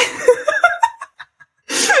scared.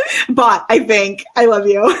 But I think I love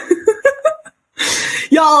you.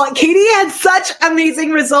 Y'all, Katie had such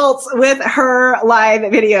amazing results with her live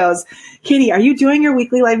videos. Katie, are you doing your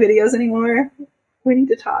weekly live videos anymore? We need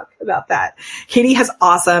to talk about that. Katie has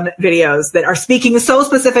awesome videos that are speaking so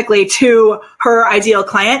specifically to her ideal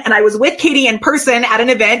client. And I was with Katie in person at an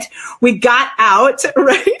event. We got out,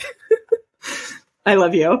 right? I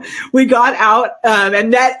love you. We got out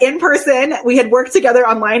and met in person. We had worked together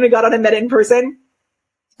online. We got out and met in person.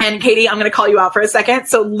 And Katie, I'm going to call you out for a second.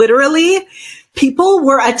 So literally, people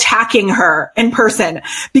were attacking her in person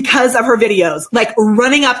because of her videos, like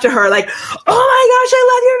running up to her like, oh my gosh,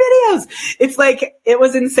 I love your videos. It's like, it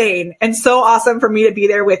was insane and so awesome for me to be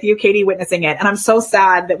there with you, Katie, witnessing it. And I'm so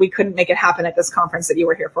sad that we couldn't make it happen at this conference that you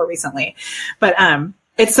were here for recently. But,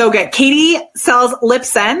 it's so good. Katie sells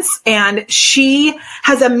LipSense and she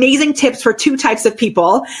has amazing tips for two types of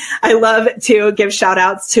people. I love to give shout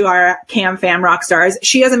outs to our Cam Fam rock stars.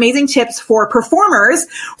 She has amazing tips for performers,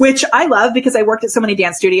 which I love because I worked at so many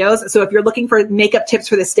dance studios. So if you're looking for makeup tips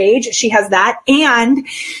for the stage, she has that. And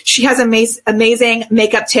she has amazing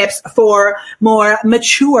makeup tips for more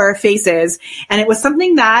mature faces. And it was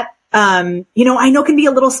something that I know can be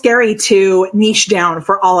a little scary to niche down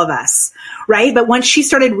for all of us, right? But once she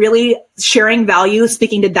started really sharing value,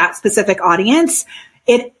 speaking to that specific audience,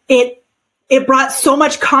 it brought so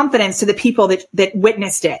much confidence to the people that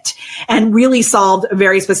witnessed it and really solved a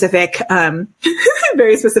very specific,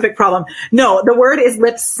 very specific problem. No, the word is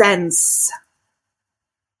LipSense.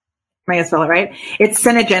 Am I going to spell it right? It's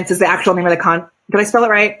Senegence is the actual name of the did I spell it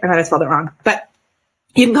right? I might have spelled it wrong, but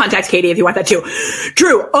you can contact Katie if you want that too.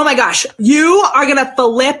 Drew, oh my gosh, you are going to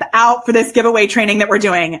flip out for this giveaway training that we're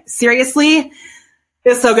doing. Seriously?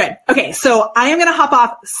 It's so good. Okay, so I am going to hop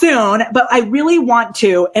off soon, but I really want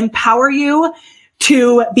to empower you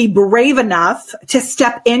to be brave enough to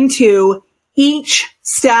step into each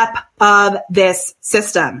step of this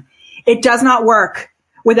system. It does not work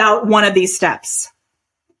without one of these steps.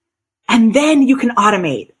 And then you can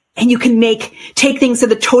automate. And you can take things to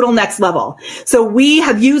the total next level. So we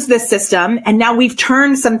have used this system and now we've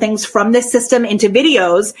turned some things from this system into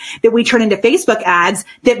videos that we turn into Facebook ads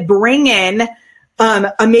that bring in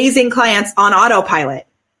amazing clients on autopilot.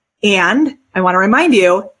 And I want to remind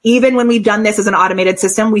you, even when we've done this as an automated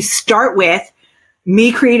system, we start with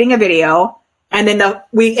me creating a video and then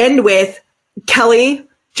we end with Kelly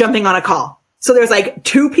jumping on a call. So there's like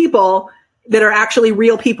two people that are actually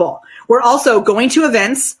real people. We're also going to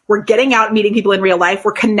events. We're getting out, meeting people in real life.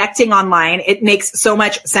 We're connecting online. It makes so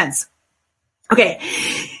much sense. Okay.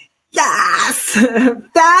 Yes.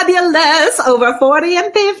 Fabulous. Over 40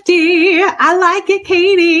 and 50. I like it,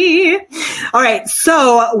 Katie. All right.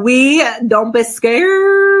 So don't be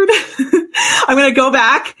scared. I'm going to go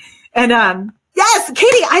back and, yes,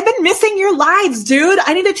 Katie, I've been missing your lives, dude.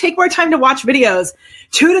 I need to take more time to watch videos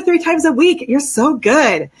 2 to 3 times a week. You're so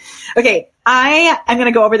good. Okay. I am going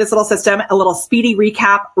to go over this little system, a little speedy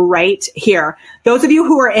recap right here. Those of you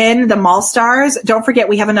who are in the Mall Stars, don't forget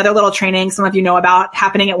we have another little training some of you know about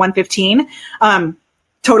happening at 1:15.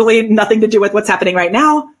 Totally nothing to do with what's happening right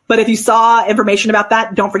now. But if you saw information about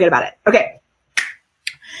that, don't forget about it. Okay.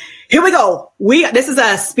 Here we go. This is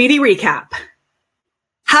a speedy recap.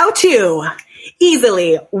 How to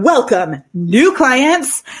easily welcome new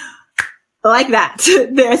clients like that.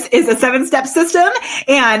 This is a 7-step system.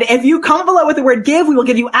 And if you comment below with the word give, we will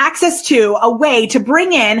give you access to a way to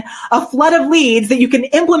bring in a flood of leads that you can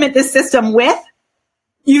implement this system with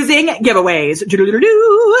using giveaways.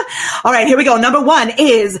 All right, here we go. Number 1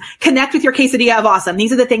 is connect with your quesadilla of awesome.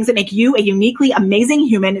 These are the things that make you a uniquely amazing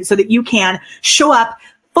human so that you can show up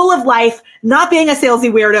full of life, not being a salesy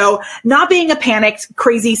weirdo, not being a panicked,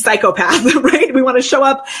 crazy psychopath, right? We want to show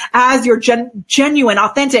up as your genuine,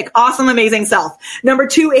 authentic, awesome, amazing self. Number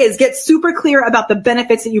 2 is get super clear about the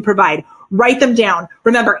benefits that you provide. Write them down.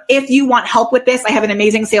 Remember, if you want help with this, I have an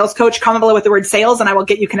amazing sales coach. Comment below with the word sales and I will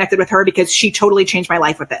get you connected with her because she totally changed my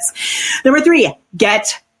life with this. Number 3,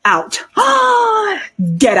 get out.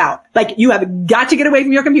 Get out. Like, you have got to get away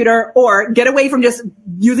from your computer, or get away from just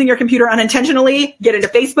using your computer unintentionally. Get into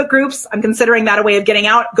Facebook groups. I'm considering that a way of getting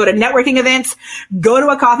out. Go to networking events, go to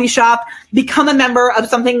a coffee shop, become a member of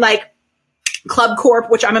something like Club Corp,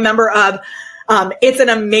 which I'm a member of. It's an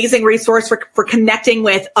amazing resource for connecting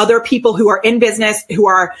with other people who are in business, who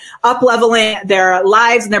are up leveling their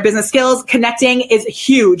lives and their business skills. Connecting is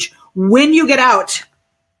huge. When you get out,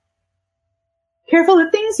 careful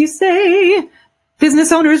of things you say.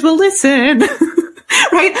 Business owners will listen,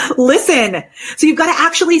 right? Listen. So you've got to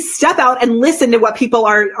actually step out and listen to what people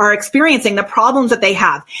are experiencing, the problems that they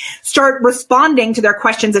have. Start responding to their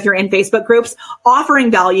questions if you're in Facebook groups,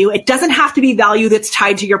 offering value. It doesn't have to be value that's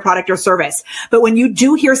tied to your product or service. But when you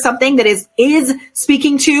do hear something that is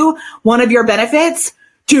speaking to one of your benefits,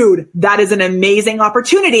 dude, that is an amazing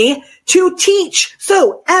opportunity to teach.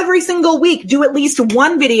 So every single week, do at least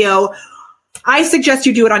one video. I suggest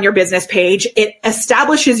you do it on your business page. It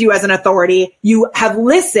establishes you as an authority. You have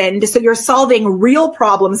listened, so you're solving real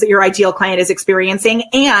problems that your ideal client is experiencing,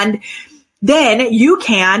 and then you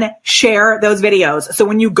can share those videos. So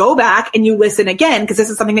when you go back and you listen again, because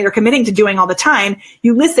this is something that you're committing to doing all the time,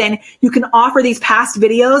 you listen, you can offer these past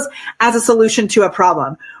videos as a solution to a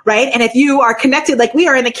problem, right? And if you are connected, like we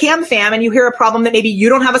are in the Cam Fam, and you hear a problem that maybe you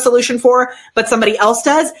don't have a solution for, but somebody else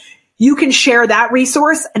does, you can share that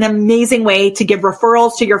resource, an amazing way to give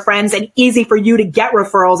referrals to your friends, and easy for you to get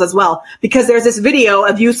referrals as well, because there's this video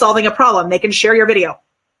of you solving a problem. They can share your video.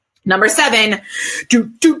 Number 7,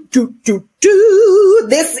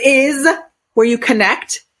 this is where you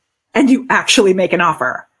connect and you actually make an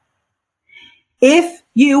offer. If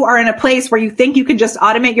you are in a place where you think you can just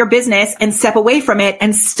automate your business and step away from it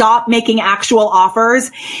and stop making actual offers,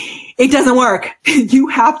 it doesn't work. You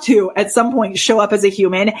have to, at some point, show up as a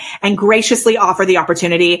human and graciously offer the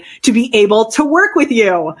opportunity to be able to work with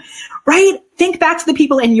you, right? Think back to the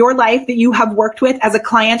people in your life that you have worked with as a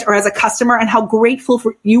client or as a customer, and how grateful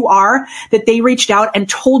you are that they reached out and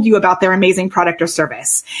told you about their amazing product or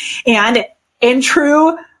service. And in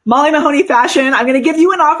true Molly Mahoney fashion, I'm going to give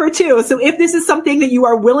you an offer too. So if this is something that you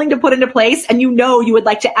are willing to put into place, and you know you would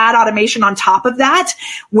like to add automation on top of that,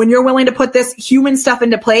 when you're willing to put this human stuff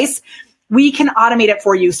into place, we can automate it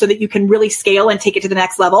for you so that you can really scale and take it to the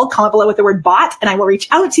next level. Comment below with the word bot, and I will reach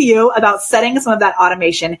out to you about setting some of that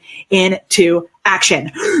automation into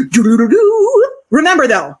action. Remember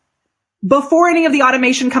though, before any of the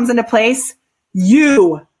automation comes into place,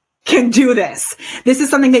 you can do this. This is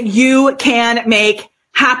something that you can make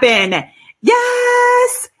happen.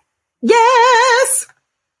 Yes. Yes.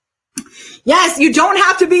 Yes, you don't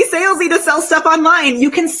have to be salesy to sell stuff online. You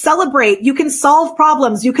can celebrate, you can solve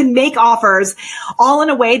problems, you can make offers, all in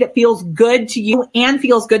a way that feels good to you and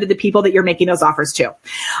feels good to the people that you're making those offers to. All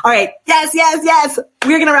right. Yes, yes, yes.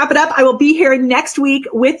 We're going to wrap it up. I will be here next week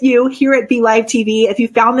with you here at Be Live TV. If you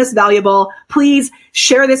found this valuable, please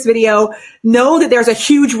share this video. Know that there's a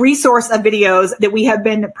huge resource of videos that we have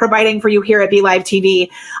been providing for you here at Be Live TV.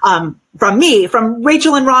 From me, from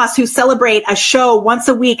Rachel and Ross, who celebrate a show once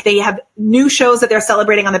a week. They have new shows that they're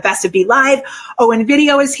celebrating on the Best of Be Live. Owen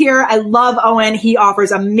Video is here. I love Owen. He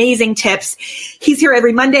offers amazing tips. He's here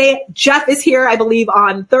every Monday. Jeff is here, I believe,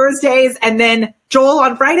 on Thursdays. And then Joel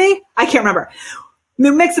on Friday? I can't remember.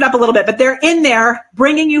 We mix it up a little bit, but they're in there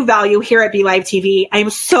bringing you value here at Be Live TV. I am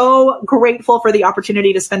so grateful for the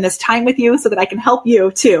opportunity to spend this time with you so that I can help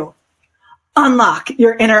you to unlock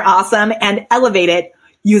your inner awesome and elevate it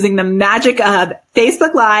using the magic of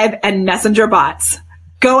Facebook Live and Messenger bots.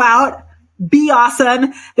 Go out, be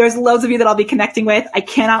awesome. There's loads of you that I'll be connecting with. I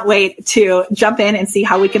cannot wait to jump in and see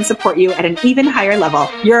how we can support you at an even higher level.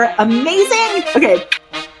 You're amazing. Okay.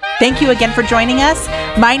 Thank you again for joining us.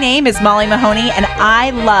 My name is Molly Mahoney, and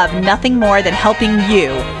I love nothing more than helping you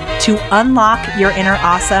to unlock your inner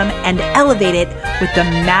awesome and elevate it with the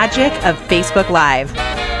magic of Facebook Live.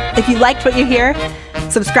 If you liked what you hear,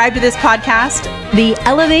 subscribe to this podcast, the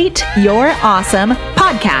Elevate Your Awesome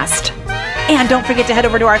podcast. And don't forget to head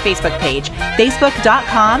over to our Facebook page,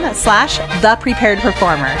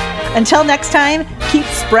 facebook.com/thepreparedperformer. Until next time, keep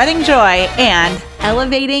spreading joy and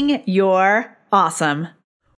elevating your awesome.